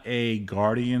not a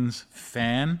Guardians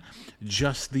fan,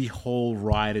 just the whole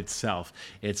ride itself.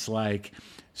 It's like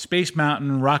Space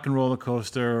Mountain, rock and roller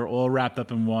coaster, all wrapped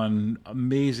up in one.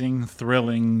 Amazing,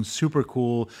 thrilling, super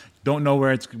cool. Don't know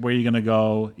where you're gonna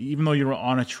go. Even though you're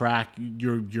on a track,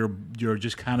 you're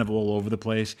just kind of all over the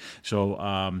place.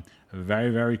 So very,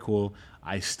 very cool.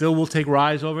 I still will take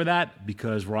Rise over that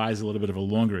because Rise is a little bit of a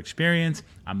longer experience.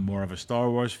 I'm more of a Star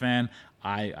Wars fan.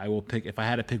 I will pick, if I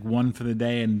had to pick one for the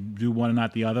day and do one and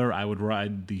not the other, I would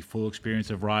ride the full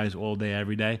experience of Rise all day,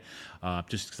 every day,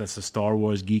 just because that's the Star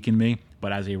Wars geek in me.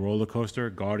 But as a roller coaster,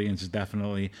 Guardians is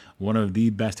definitely one of the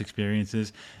best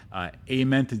experiences.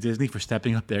 Amen to Disney for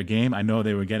stepping up their game. I know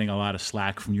they were getting a lot of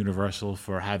slack from Universal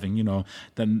for having,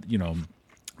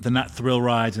 the not thrill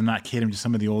rides and not catering to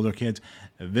some of the older kids.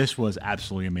 This was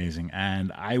absolutely amazing,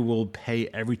 and I will pay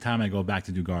every time I go back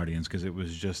to do Guardians because it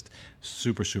was just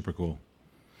super, super cool.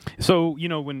 So,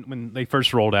 when they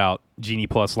first rolled out Genie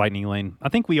Plus Lightning Lane, I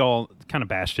think we all kind of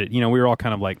bashed it. We were all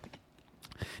kind of like,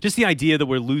 just the idea that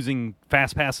we're losing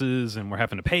fast passes and we're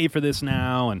having to pay for this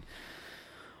now and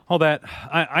all that.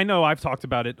 I know I've talked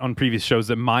about it on previous shows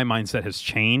that my mindset has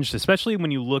changed, especially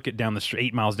when you look at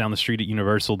 8 miles down the street at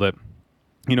Universal that,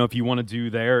 if you want to do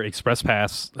their Express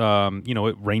Pass,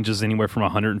 it ranges anywhere from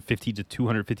 $150 to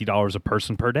 $250 a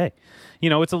person per day.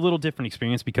 It's a little different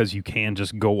experience because you can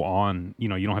just go on, you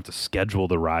don't have to schedule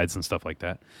the rides and stuff like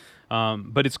that.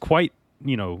 But it's quite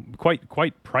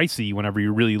pricey whenever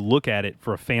you really look at it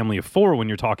for a family of four when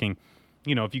you're talking,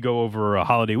 if you go over a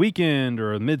holiday weekend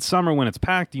or a midsummer when it's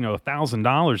packed,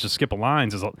 $1,000 to skip a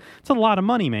lines it's a lot of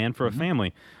money, man, for a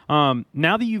family.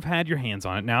 Now that you've had your hands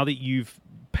on it, now that you've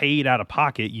paid out of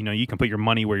pocket, you can put your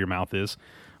money where your mouth is.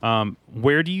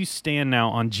 Where do you stand now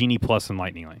on Genie Plus and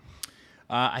Lightning Lane?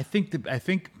 I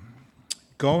think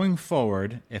going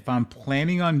forward, if I'm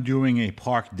planning on doing a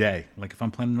park day, like if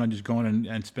I'm planning on just going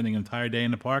and spending an entire day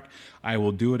in the park, I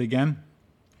will do it again.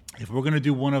 If we're going to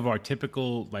do one of our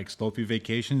typical like Stolfi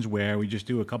vacations where we just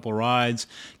do a couple rides,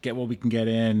 get what we can get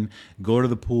in, go to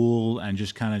the pool, and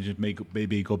just kind of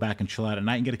maybe go back and chill out at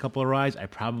night and get a couple of rides, I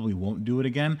probably won't do it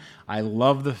again. I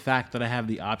love the fact that I have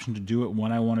the option to do it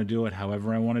when I want to do it,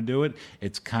 however I want to do it.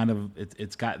 It's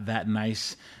got that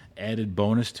nice added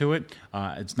bonus to it.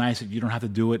 It's nice that you don't have to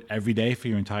do it every day for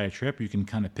your entire trip. You can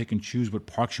kind of pick and choose what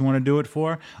parks you want to do it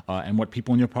for and what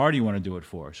people in your party want to do it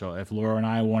for. So if Laura and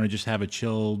I want to just have a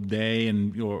chill day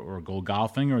or go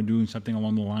golfing or doing something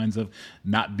along the lines of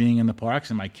not being in the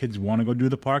parks and my kids want to go do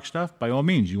the park stuff, by all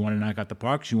means. You want to knock out the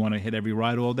parks, you want to hit every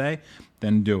ride all day,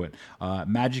 then do it.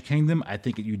 Magic Kingdom, I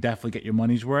think you definitely get your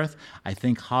money's worth. I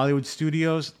think Hollywood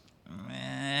Studios,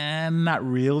 not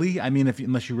really. I mean,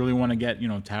 unless you really want to get,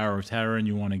 Tower of Terror and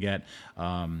you want to get,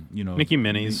 Mickey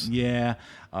Minis. Yeah,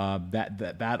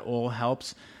 that all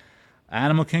helps.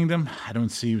 Animal Kingdom, I don't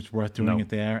see it's worth doing it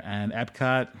there. And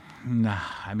Epcot, nah,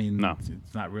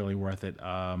 it's not really worth it.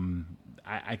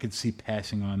 I could see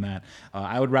passing on that.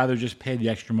 I would rather just pay the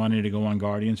extra money to go on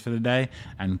Guardians for the day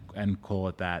and call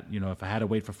it that. If I had to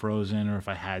wait for Frozen or if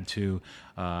I had to,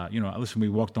 listen, we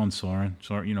walked on Soarin'.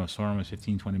 Soarin' was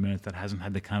 15, 20 minutes. That hasn't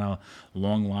had the kind of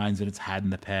long lines that it's had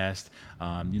in the past.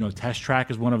 Test Track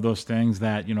is one of those things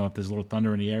that, if there's a little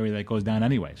thunder in the area, that goes down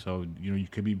anyway. So, you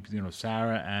could be,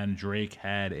 Sarah and Drake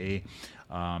had a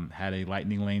had a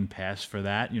Lightning Lane pass for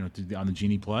that, on the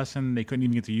Genie Plus, and they couldn't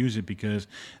even get to use it because,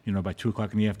 by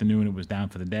 2:00 in the afternoon it was down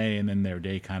for the day, and then their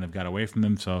day kind of got away from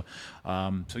them. So,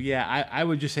 I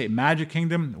would just say Magic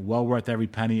Kingdom, well worth every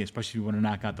penny, especially if you want to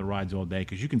knock out the rides all day,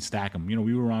 because you can stack them.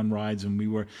 We were on rides and we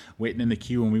were waiting in the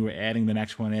queue and we were adding the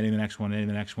next one, adding the next one, adding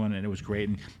the next one, and it was great.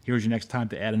 And here's your next time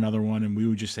to add another one, and we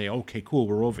would just say, okay, cool,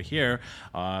 we're over here.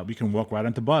 We can walk right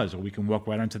onto Buzz, or we can walk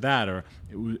right onto that, or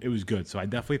it was good. So I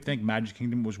definitely think Magic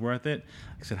Kingdom was worth it.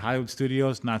 Like I said, Hollywood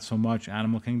Studios, not so much.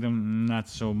 Animal Kingdom, not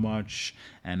so much.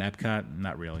 And Epcot,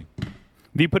 not really.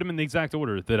 You put them in the exact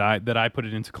order that I put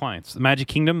it into clients. The Magic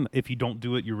Kingdom, if you don't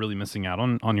do it, you're really missing out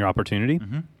on your opportunity.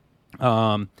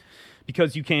 Mm-hmm.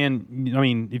 Because you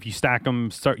can, if you stack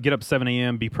them, get up 7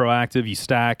 a.m., be proactive, you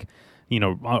stack.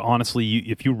 Honestly,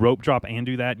 if you rope drop and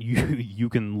do that, you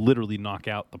can literally knock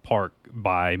out the park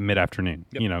by mid-afternoon.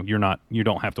 Yep. You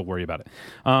don't have to worry about it.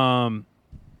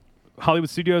 Hollywood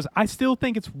Studios, I still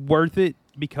think it's worth it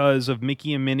because of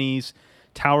Mickey and Minnie's,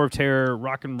 Tower of Terror,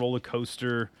 Rock and Roller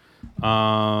Coaster,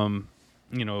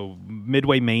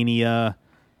 Midway Mania.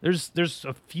 There's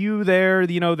a few there,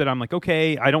 that I'm like,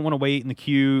 okay, I don't want to wait in the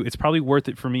queue. It's probably worth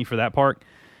it for me for that park.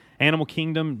 Animal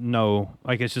Kingdom, no.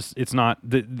 Like it's just not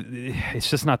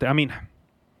that. I mean,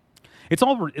 it's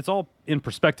all in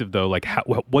perspective though. Like,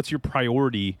 what's your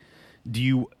priority? Do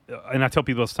you? And I tell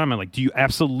people all the time, I'm like, do you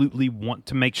absolutely want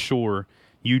to make sure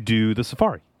you do the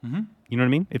safari? Mm-hmm. You know what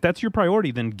I mean? If that's your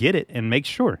priority, then get it and make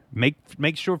sure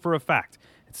sure for a fact.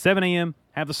 It's 7 a.m.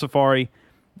 Have the safari,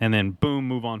 and then boom,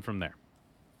 move on from there.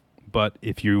 But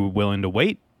if you're willing to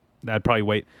wait, I'd probably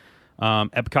wait.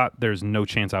 Epcot, there's no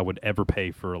chance I would ever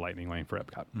pay for a Lightning Lane for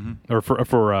Epcot, mm-hmm. or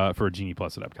for a Genie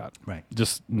Plus at Epcot. Right,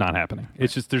 just not happening. Right.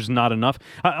 It's just there's not enough.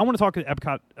 I want to talk to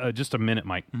Epcot just a minute,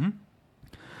 Mike. Mm-hmm.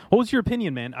 What was your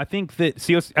opinion, man? I think that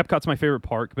Epcot's my favorite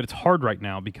park, but it's hard right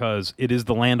now because it is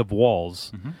the land of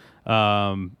walls.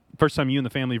 Mm-hmm. First time you and the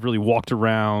family have really walked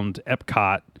around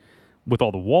Epcot with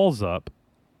all the walls up.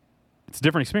 It's a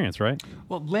different experience, right?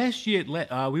 Well, last year,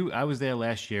 I was there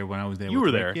last year when I was there. You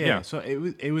were there, yeah. So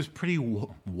it was pretty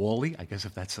wally, I guess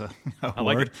if that's a I word.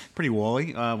 Like it. Pretty wally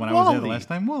when I was there the last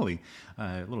time. Wally,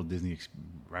 a little Disney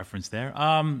reference there.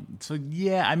 So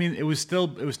yeah, I mean, it was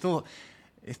still.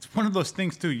 It's one of those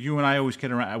things, too. You and I always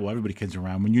kid around. Well, everybody kids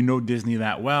around. When you know Disney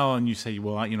that well and you say,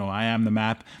 well, I am the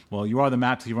map. Well, you are the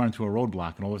map till you run into a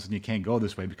roadblock and all of a sudden you can't go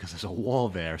this way because there's a wall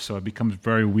there. So it becomes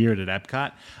very weird at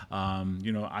Epcot.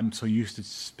 I'm so used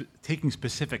to taking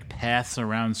specific paths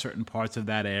around certain parts of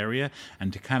that area,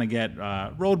 and to kind of get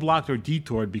roadblocked or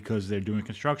detoured because they're doing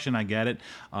construction. I get it.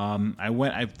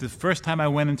 The first time I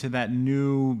went into that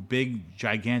new big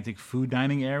gigantic food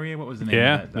dining area. What was the name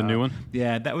of that? The new one.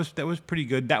 Yeah, that was pretty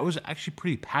good. That was actually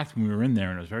pretty packed when we were in there,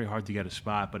 and it was very hard to get a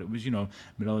spot. But it was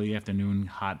middle of the afternoon,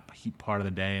 heat part of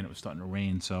the day, and it was starting to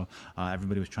rain. So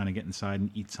everybody was trying to get inside and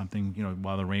eat something,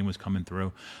 while the rain was coming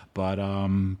through. But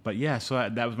yeah, so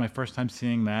that was my first time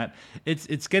seeing that.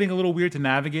 It's getting a little weird to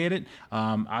navigate it.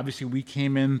 Obviously, we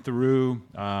came in through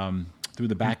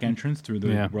the back entrance, through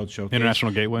the World Showcase.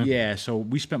 International Gateway. Yeah, so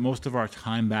we spent most of our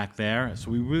time back there.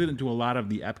 So we really didn't do a lot of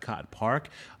the Epcot park.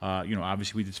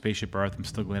 Obviously we did Spaceship Earth. I'm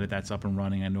still glad that that's up and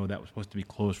running. I know that was supposed to be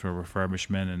closed for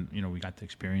refurbishment, and we got to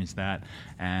experience that.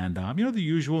 And the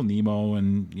usual Nemo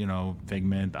and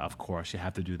Figment. Of course, you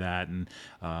have to do that. And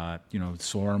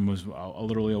Soarin' was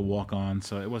literally a walk on,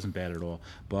 so it wasn't bad at all.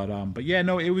 But yeah,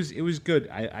 no, it was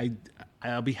good.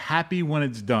 I'll be happy when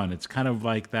it's done. It's kind of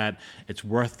like that. It's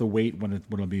worth the wait when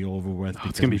it'll be over with.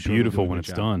 It's going to be beautiful when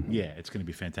it's done. Yeah, it's going to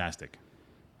be fantastic.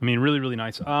 I mean, really, really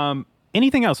nice.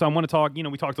 Anything else I want to talk?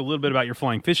 We talked a little bit about your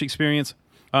flying fish experience.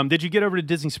 Did you get over to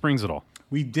Disney Springs at all?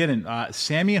 We didn't.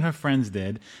 Sammy and her friends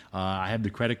did. I have the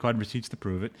credit card receipts to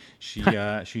prove it. She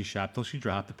shopped till she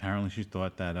dropped. Apparently, she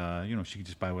thought that she could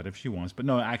just buy whatever she wants. But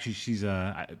no, actually, she's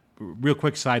real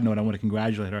quick side note. I want to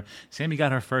congratulate her. Sammy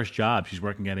got her first job. She's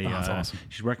working at awesome.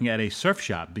 She's working at a surf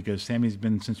shop because Sammy's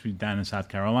been, since we've down in South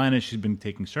Carolina, she's been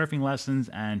taking surfing lessons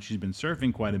and she's been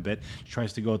surfing quite a bit. She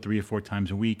tries to go 3 or 4 times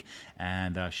a week,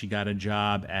 and she got a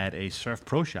job at a surf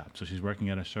pro shop. So she's working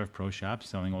at a surf pro shop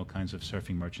selling all kinds of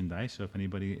surfing merchandise. So if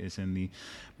anybody is in the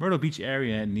Myrtle Beach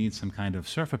area and needs some kind of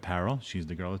surf apparel, she's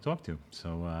the girl to talk to.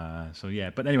 So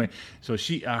yeah. But anyway, so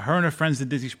her and her friends at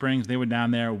Disney Springs, they were down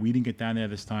there. We didn't get down there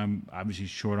this time. Obviously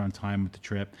short on time with the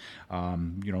trip.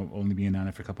 Only being down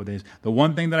there for a couple of days. The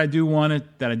one thing that I do want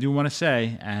to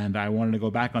say, and I wanted to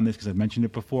go back on this because I've mentioned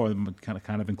it before,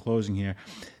 kind of in closing here,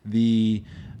 the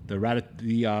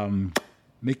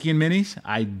Mickey and Minnie's,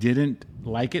 I didn't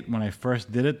like it when I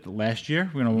first did it last year.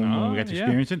 When we got to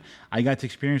experience it, I got to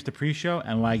experience the pre-show,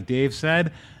 and like Dave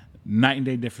said, night and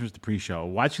day difference with the pre-show.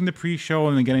 Watching the pre-show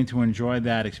and then getting to enjoy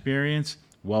that experience,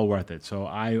 well worth it. So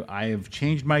I have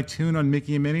changed my tune on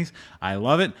Mickey and Minnie's. I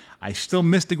love it. I still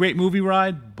miss the great movie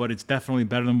ride, but it's definitely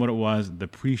better than what it was. The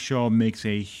pre-show makes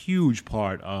a huge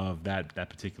part of that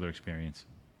particular experience.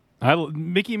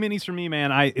 Mickey and Minnie's for me,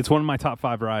 man. It's one of my top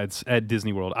 5 rides at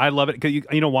Disney World. I love it. 'Cause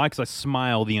you know why? Because I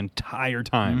smile the entire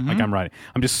time like I'm riding.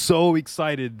 I'm just so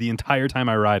excited the entire time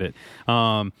I ride it.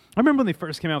 I remember when they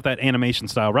first came out with that animation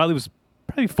style. Riley was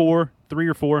probably 3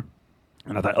 or 4,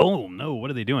 and I thought, oh no, what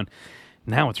are they doing?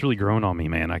 Now it's really grown on me,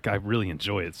 man. I really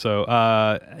enjoy it. So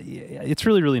it's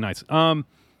really, really nice. One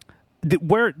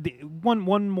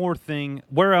more thing.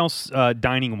 Where else,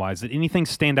 dining wise, did anything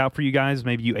stand out for you guys?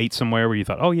 Maybe you ate somewhere where you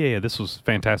thought, "Oh yeah, this was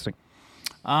fantastic."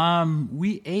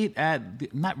 We ate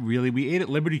at not really. We ate at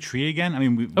Liberty Tree again. I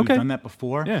mean, we've done that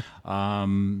before. Yeah.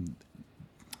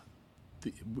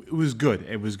 It was good.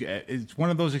 It's one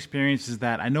of those experiences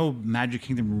that I know Magic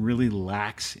Kingdom really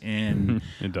lacks in.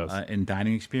 It does. In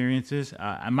dining experiences.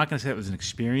 I'm not going to say it was an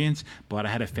experience, but I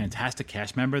had a fantastic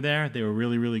cast member there. They were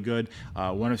really, really good.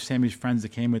 One of Sammy's friends that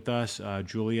came with us,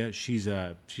 Julia, she's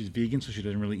vegan, so she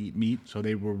doesn't really eat meat. So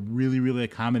they were really, really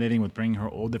accommodating with bringing her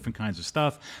all different kinds of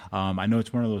stuff. I know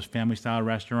it's one of those family-style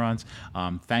restaurants.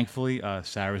 Thankfully,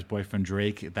 Sarah's boyfriend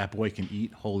Drake, that boy can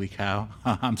eat. Holy cow!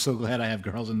 I'm so glad I have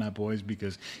girls and not boys,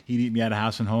 because he'd eat me out of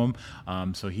house and home.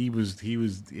 So he was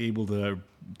able to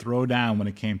throw down when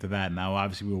it came to that. Now,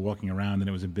 obviously, we were walking around and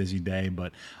it was a busy day,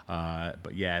 but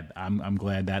yeah, I'm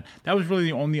glad that was really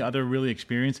the only other really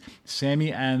experience.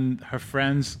 Sammy and her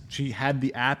friends, she had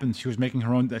the app and she was making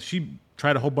her own. She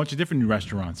tried a whole bunch of different new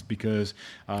restaurants because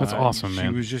that's awesome,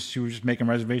 man. She was just making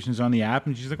reservations on the app,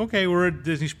 and she's like, "Okay, we're at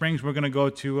Disney Springs. We're gonna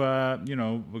go to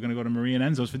we're gonna go to Maria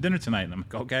and Enzo's for dinner tonight." And I'm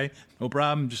like, "Okay, no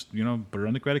problem. Just put it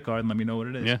on the credit card and let me know what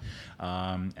it is."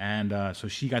 Yeah. So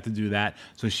she got to do that.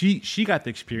 So she got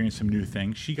to experience some new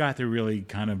things. She got to really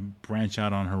kind of branch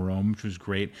out on her own, which was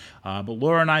great. But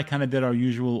Laura and I kind of did our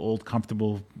usual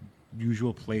comfortable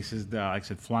places. Like I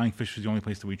said, Flying Fish was the only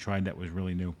place that we tried that was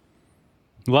really new.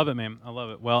 Love it, man. I love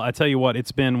it. Well, I tell you what,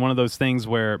 it's been one of those things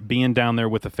where being down there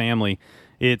with the family,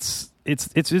 it's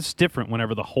different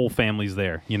whenever the whole family's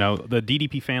there. The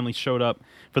DDP family showed up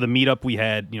for the meetup. We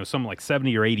had, something like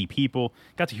 70 or 80 people.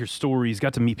 Got to hear stories,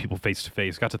 got to meet people face to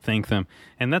face, got to thank them.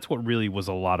 And that's what really was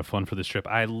a lot of fun for this trip.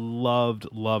 I loved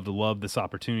this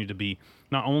opportunity to be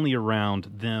not only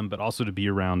around them, but also to be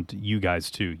around you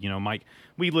guys too. Mike,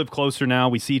 we live closer now.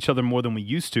 We see each other more than we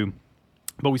used to.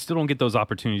 But we still don't get those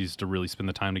opportunities to really spend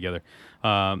the time together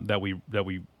that we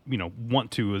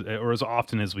want to, or as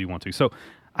often as we want to. So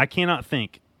I cannot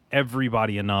thank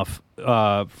everybody enough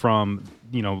from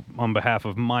on behalf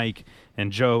of Mike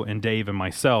and Joe and Dave and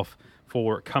myself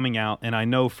for coming out. And I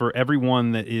know for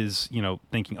everyone that is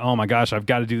thinking, oh my gosh, I've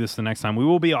got to do this the next time. We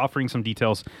will be offering some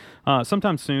details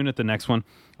sometime soon at the next one.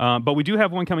 But we do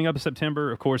have one coming up in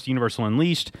September. Of course, Universal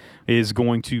Unleashed is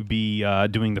going to be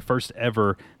doing the first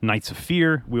ever Nights of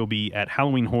Fear. We'll be at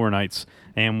Halloween Horror Nights,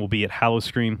 and we'll be at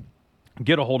Hallowscream.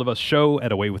 Get a hold of us,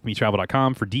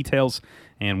 show@awaywithmetravel.com for details,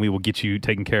 and we will get you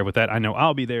taken care of with that. I know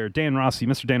I'll be there.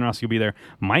 Mr. Dan Rossi will be there.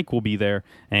 Mike will be there,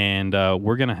 and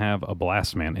we're going to have a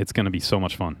blast, man. It's going to be so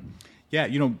much fun. Yeah,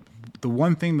 the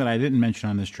one thing that I didn't mention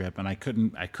on this trip, and I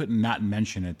couldn't not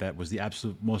mention it, that was the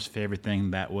absolute most favorite thing,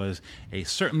 that was a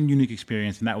certain unique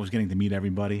experience, and that was getting to meet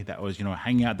everybody. That was,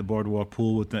 hanging out at the boardwalk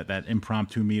pool with that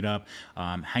impromptu meetup,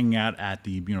 hanging out at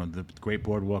the great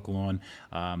boardwalk lawn.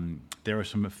 There were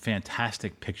some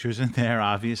fantastic pictures in there,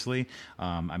 obviously.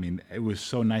 It was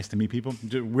so nice to meet people.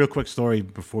 Just a real quick story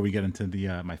before we get into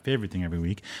the my favorite thing every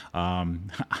week.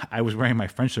 I was wearing my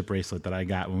friendship bracelet that I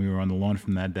got when we were on the lawn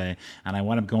from that day, and I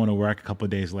wound up going to work a couple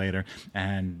of days later,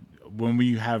 and when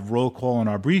we have roll call in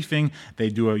our briefing, they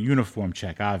do a uniform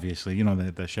check. Obviously,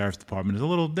 the sheriff's department is a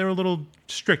little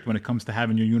strict when it comes to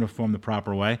having your uniform the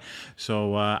proper way.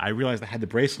 So I realized I had the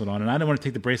bracelet on, and I didn't want to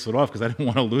take the bracelet off because I didn't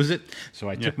want to lose it. So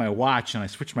I took my watch and I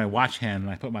switched my watch hand,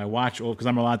 and I put my watch over, because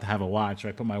I'm allowed to have a watch. So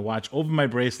I put my watch over my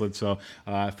bracelet. So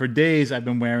for days I've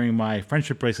been wearing my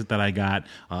friendship bracelet that I got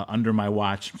under my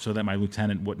watch, so that my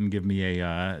lieutenant wouldn't give me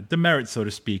a demerit, so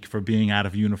to speak, for being out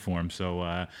of uniform.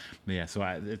 So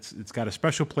it's got a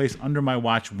special place under my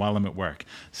watch while I'm at work.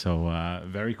 So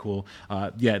very cool.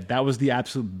 That was the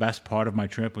absolute best part of my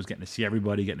trip, was getting to see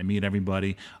everybody, getting to meet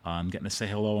everybody, getting to say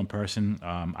hello in person.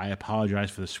 I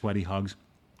apologize for the sweaty hugs.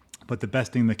 But the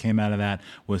best thing that came out of that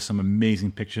was some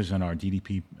amazing pictures on our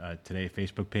DDP Today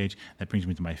Facebook page. That brings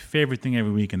me to my favorite thing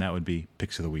every week, and that would be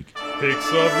Picks of the Week. Picks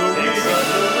of the Week.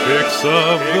 Picks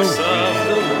of the Week.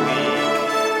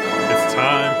 It's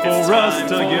time for us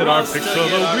to get our Picks of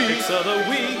the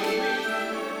Week.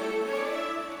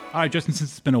 All right, Justin,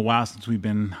 since it's been a while since we've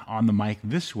been on the mic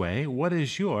this way, what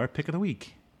is your pick of the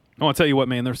week? Oh, I'll tell you what,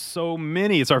 man, there's so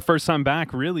many. It's our first time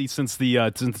back, really, since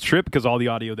the trip, because all the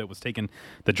audio that was taken,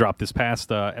 that dropped this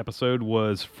past episode,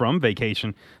 was from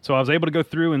vacation. So I was able to go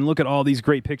through and look at all these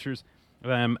great pictures.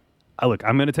 I'm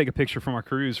going to take a picture from our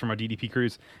cruise, from our DDP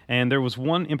cruise, and there was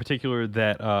one in particular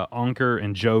that Ankur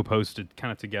and Joe posted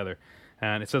kind of together.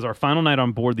 And it says, our final night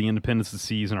on board the Independence of the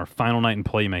Seas and our final night in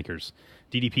Playmakers.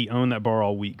 DDP owned that bar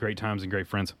all week. Great times and great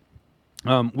friends.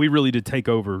 We really did take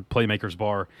over Playmakers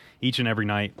Bar each and every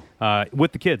night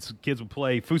with the kids. Kids would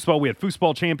play foosball. We had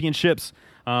foosball championships,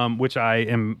 which I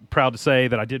am proud to say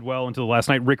that I did well until the last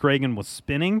night. Rick Reagan was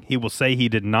spinning. He will say he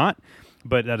did not,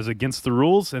 but that is against the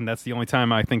rules, and that's the only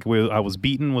time I think I was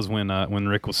beaten was when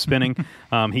Rick was spinning.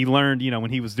 He learned,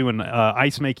 when he was doing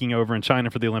ice making over in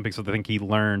China for the Olympics, I think he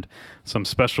learned some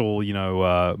special,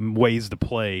 ways to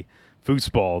play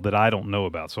foosball that I don't know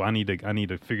about, so I need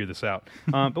to figure this out.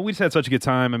 But we just had such a good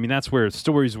time. I mean, that's where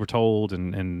stories were told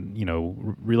and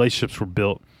relationships were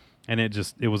built, and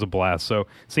it was a blast. So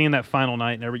seeing that final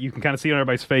night, and you can kind of see on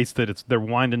everybody's face that they're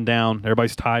winding down,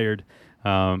 everybody's tired,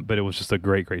 but it was just a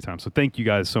great time. So thank you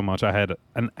guys so much. I had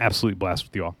an absolute blast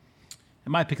with you all.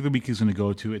 And my pick of the week is going to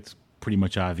go to, it's pretty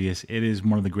much obvious, it is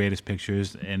one of the greatest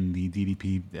pictures in the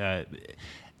DDP.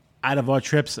 Out of our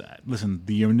trips, listen,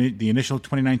 the initial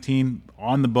 2019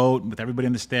 on the boat with everybody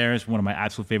on the stairs, one of my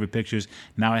absolute favorite pictures.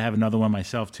 Now I have another one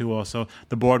myself too also.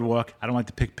 The boardwalk, I don't like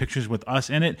to pick pictures with us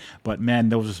in it, but man,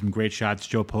 those are some great shots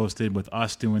Joe posted with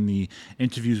us doing the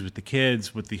interviews with the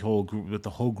kids, with the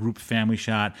whole group family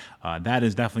shot. That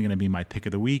is definitely going to be my pick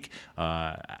of the week.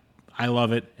 I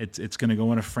love it. It's going to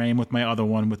go in a frame with my other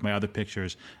one, with my other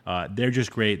pictures. They're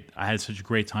just great. I had such a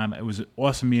great time. It was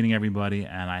awesome meeting everybody,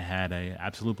 and I had an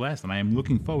absolute blast, and I am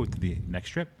looking forward to the next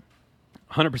trip.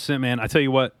 100%, man. I tell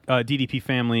you what, DDP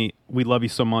family, we love you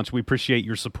so much. We appreciate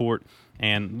your support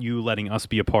and you letting us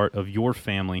be a part of your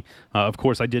family. Of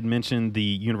course, I did mention the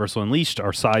Universal Unleashed,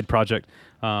 our side project.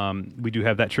 We do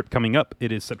have that trip coming up.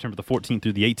 It is September the 14th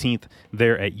through the 18th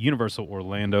there at Universal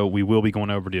Orlando. We will be going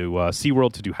over to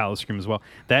SeaWorld to do Howl-O-Scream as well.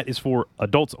 That is for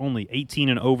adults only, 18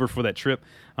 and over for that trip.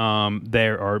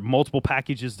 There are multiple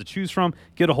packages to choose from.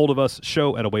 Get a hold of us,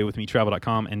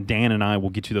 show@awaywithmetravel.com, and Dan and I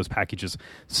will get you those packages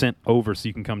sent over so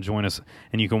you can come join us,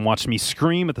 and you can watch me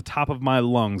scream at the top of my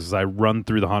lungs as I run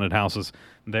through the haunted houses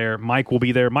there. Mike will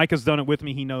be there. Mike has done it with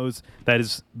me. He knows that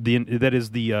is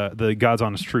the God's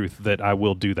honest truth that I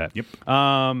will do that. Yep.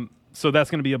 So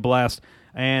that's going to be a blast.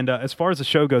 And as far as the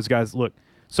show goes, guys, look,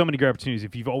 so many great opportunities.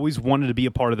 If you've always wanted to be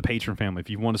a part of the Patreon family, if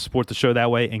you want to support the show that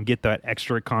way and get that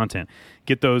extra content,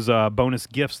 get those bonus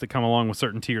gifts that come along with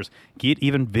certain tiers, get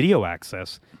even video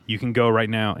access, you can go right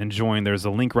now and join. There's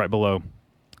a link right below.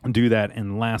 Do that.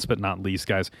 And last but not least,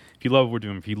 guys, if you love what we're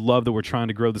doing, if you love that we're trying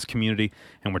to grow this community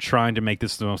and we're trying to make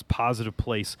this the most positive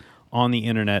place on the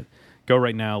internet, go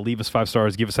right now, leave us 5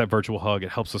 stars, give us that virtual hug.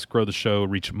 It helps us grow the show,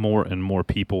 reach more and more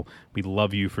people. We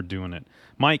love you for doing it.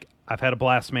 Mike, I've had a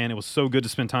blast, man. It was so good to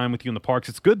spend time with you in the parks.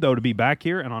 It's good, though, to be back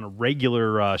here and on a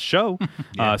regular show,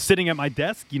 sitting at my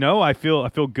desk. I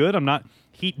feel good. I'm not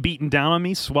heat beating down on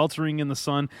me, sweltering in the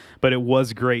sun, but it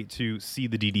was great to see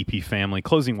the DDP family.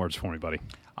 Closing words for me, buddy.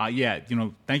 Thank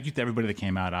you to everybody that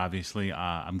came out, obviously.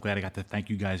 I'm glad I got to thank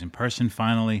you guys in person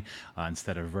finally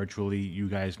instead of virtually. You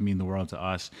guys mean the world to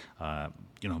us.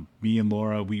 Me and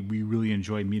Laura, we really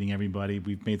enjoyed meeting everybody.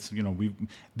 We've made some,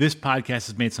 this podcast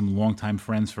has made some longtime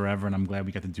friends forever, and I'm glad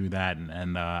we got to do that.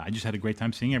 And I just had a great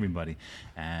time seeing everybody.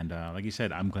 And like you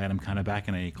said, I'm glad I'm kind of back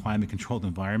in a climate-controlled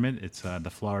environment. It's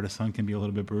the Florida sun can be a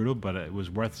little bit brutal, but it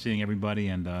was worth seeing everybody,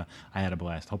 and I had a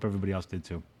blast. Hope everybody else did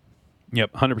too.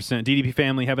 Yep, 100%. DDP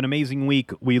family, have an amazing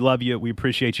week. We love you. We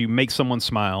appreciate you. Make someone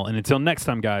smile. And until next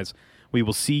time, guys, we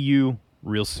will see you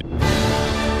real soon.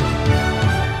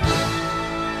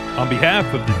 On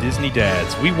behalf of the Disney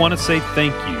Dads, we want to say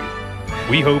thank you.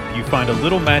 We hope you find a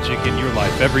little magic in your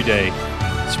life every day,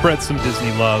 spread some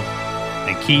Disney love,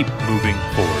 and keep moving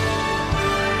forward.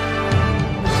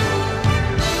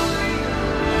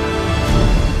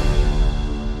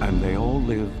 And they all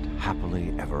lived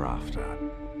happily ever after.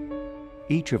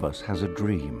 Each of us has a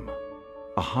dream,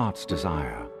 a heart's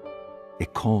desire.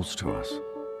 It calls to us.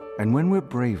 And when we're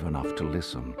brave enough to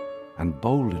listen and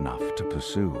bold enough to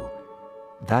pursue,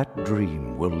 that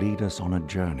dream will lead us on a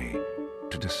journey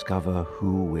to discover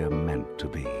who we're meant to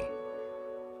be.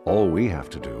 All we have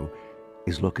to do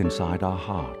is look inside our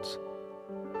hearts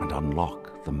and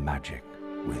unlock the magic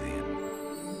within.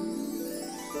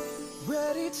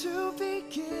 Ready to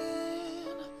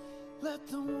begin, let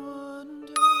the wonder.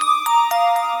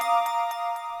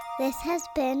 This has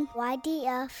been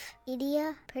YDF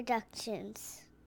Media Productions.